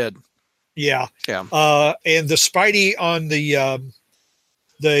talk, one did. Yeah. Yeah. And the Spidey on the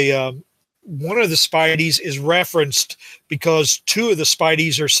one of the Spideys is referenced because two of the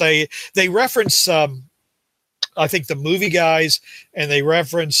Spideys they reference I think the movie guys, and they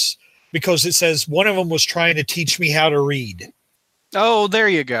reference because it says one of them was trying to teach me how to read. Oh, there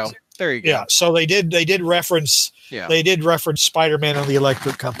you go. Yeah. So they did reference. Yeah. They did reference Spider-Man on the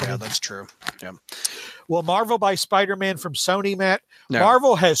Electric Company. Yeah, that's true. Yeah. Will Marvel buy Spider-Man from Sony, Matt? No.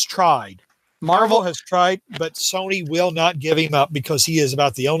 Marvel has tried. Marvel has tried, but Sony will not give him up because he is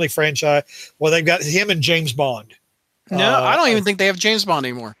about the only franchise. Well, they've got him and James Bond. No, I don't even think they have James Bond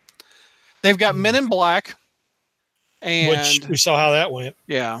anymore. They've got Men in Black. And which we saw how that went.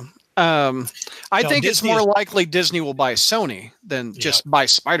 Yeah. I think it's more likely Disney will buy Sony than just buy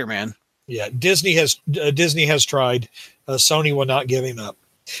Spider-Man. Yeah, Disney has tried. Sony will not give him up.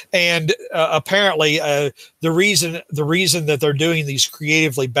 And apparently, the reason that they're doing these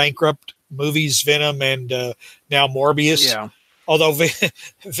creatively bankrupt movies, Venom and now Morbius. Yeah. Although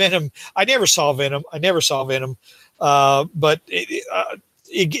Venom, I never saw Venom. But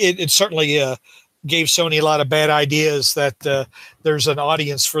it certainly gave Sony a lot of bad ideas that there's an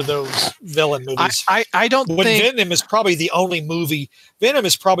audience for those villain movies. I don't think Venom is probably the only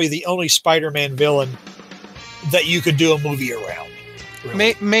Spider-Man villain that you could do a movie around.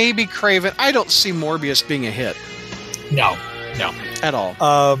 Really. Maybe Craven. I don't see Morbius being a hit. No, At all.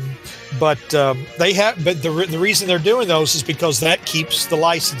 But the reason they're doing those is because that keeps the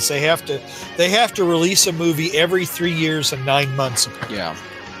license. They have to release a movie every 3 years and 9 months. Yeah.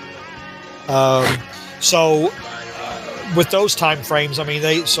 So with those time frames, I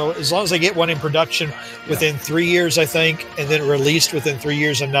mean, so as long as they get one in production within 3 years, I think, and then released within 3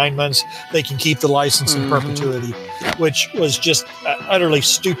 years and 9 months, they can keep the license in perpetuity, which was just an utterly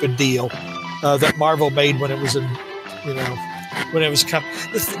stupid deal that Marvel made when it was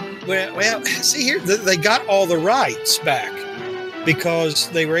Well, see here, they got all the rights back because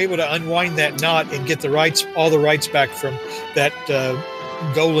they were able to unwind that knot and get all the rights back from that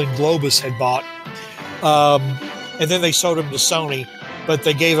Golan Globus had bought. And then they sold them to Sony, but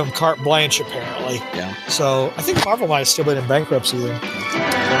they gave them carte blanche apparently. Yeah. So I think Marvel might have still been in bankruptcy then.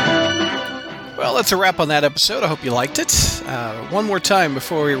 Well, that's a wrap on that episode. I hope you liked it. One more time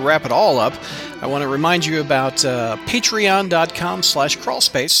before we wrap it all up, I want to remind you about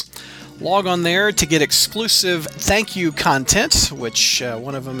patreon.com/crawlspace. Log on there to get exclusive thank you content, which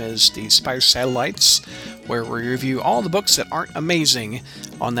one of them is the Spider Satellites, where we review all the books that aren't amazing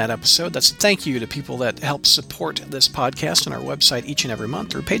on that episode. That's a thank you to people that help support this podcast and our website each and every month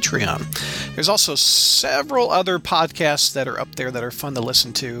through Patreon. There's also several other podcasts that are up there that are fun to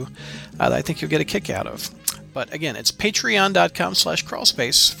listen to that I think you'll get a kick out of. But again, it's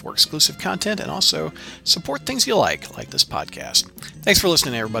patreon.com/crawlspace for exclusive content and also support things you like this podcast. Thanks for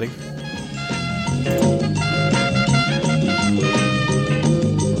listening, everybody.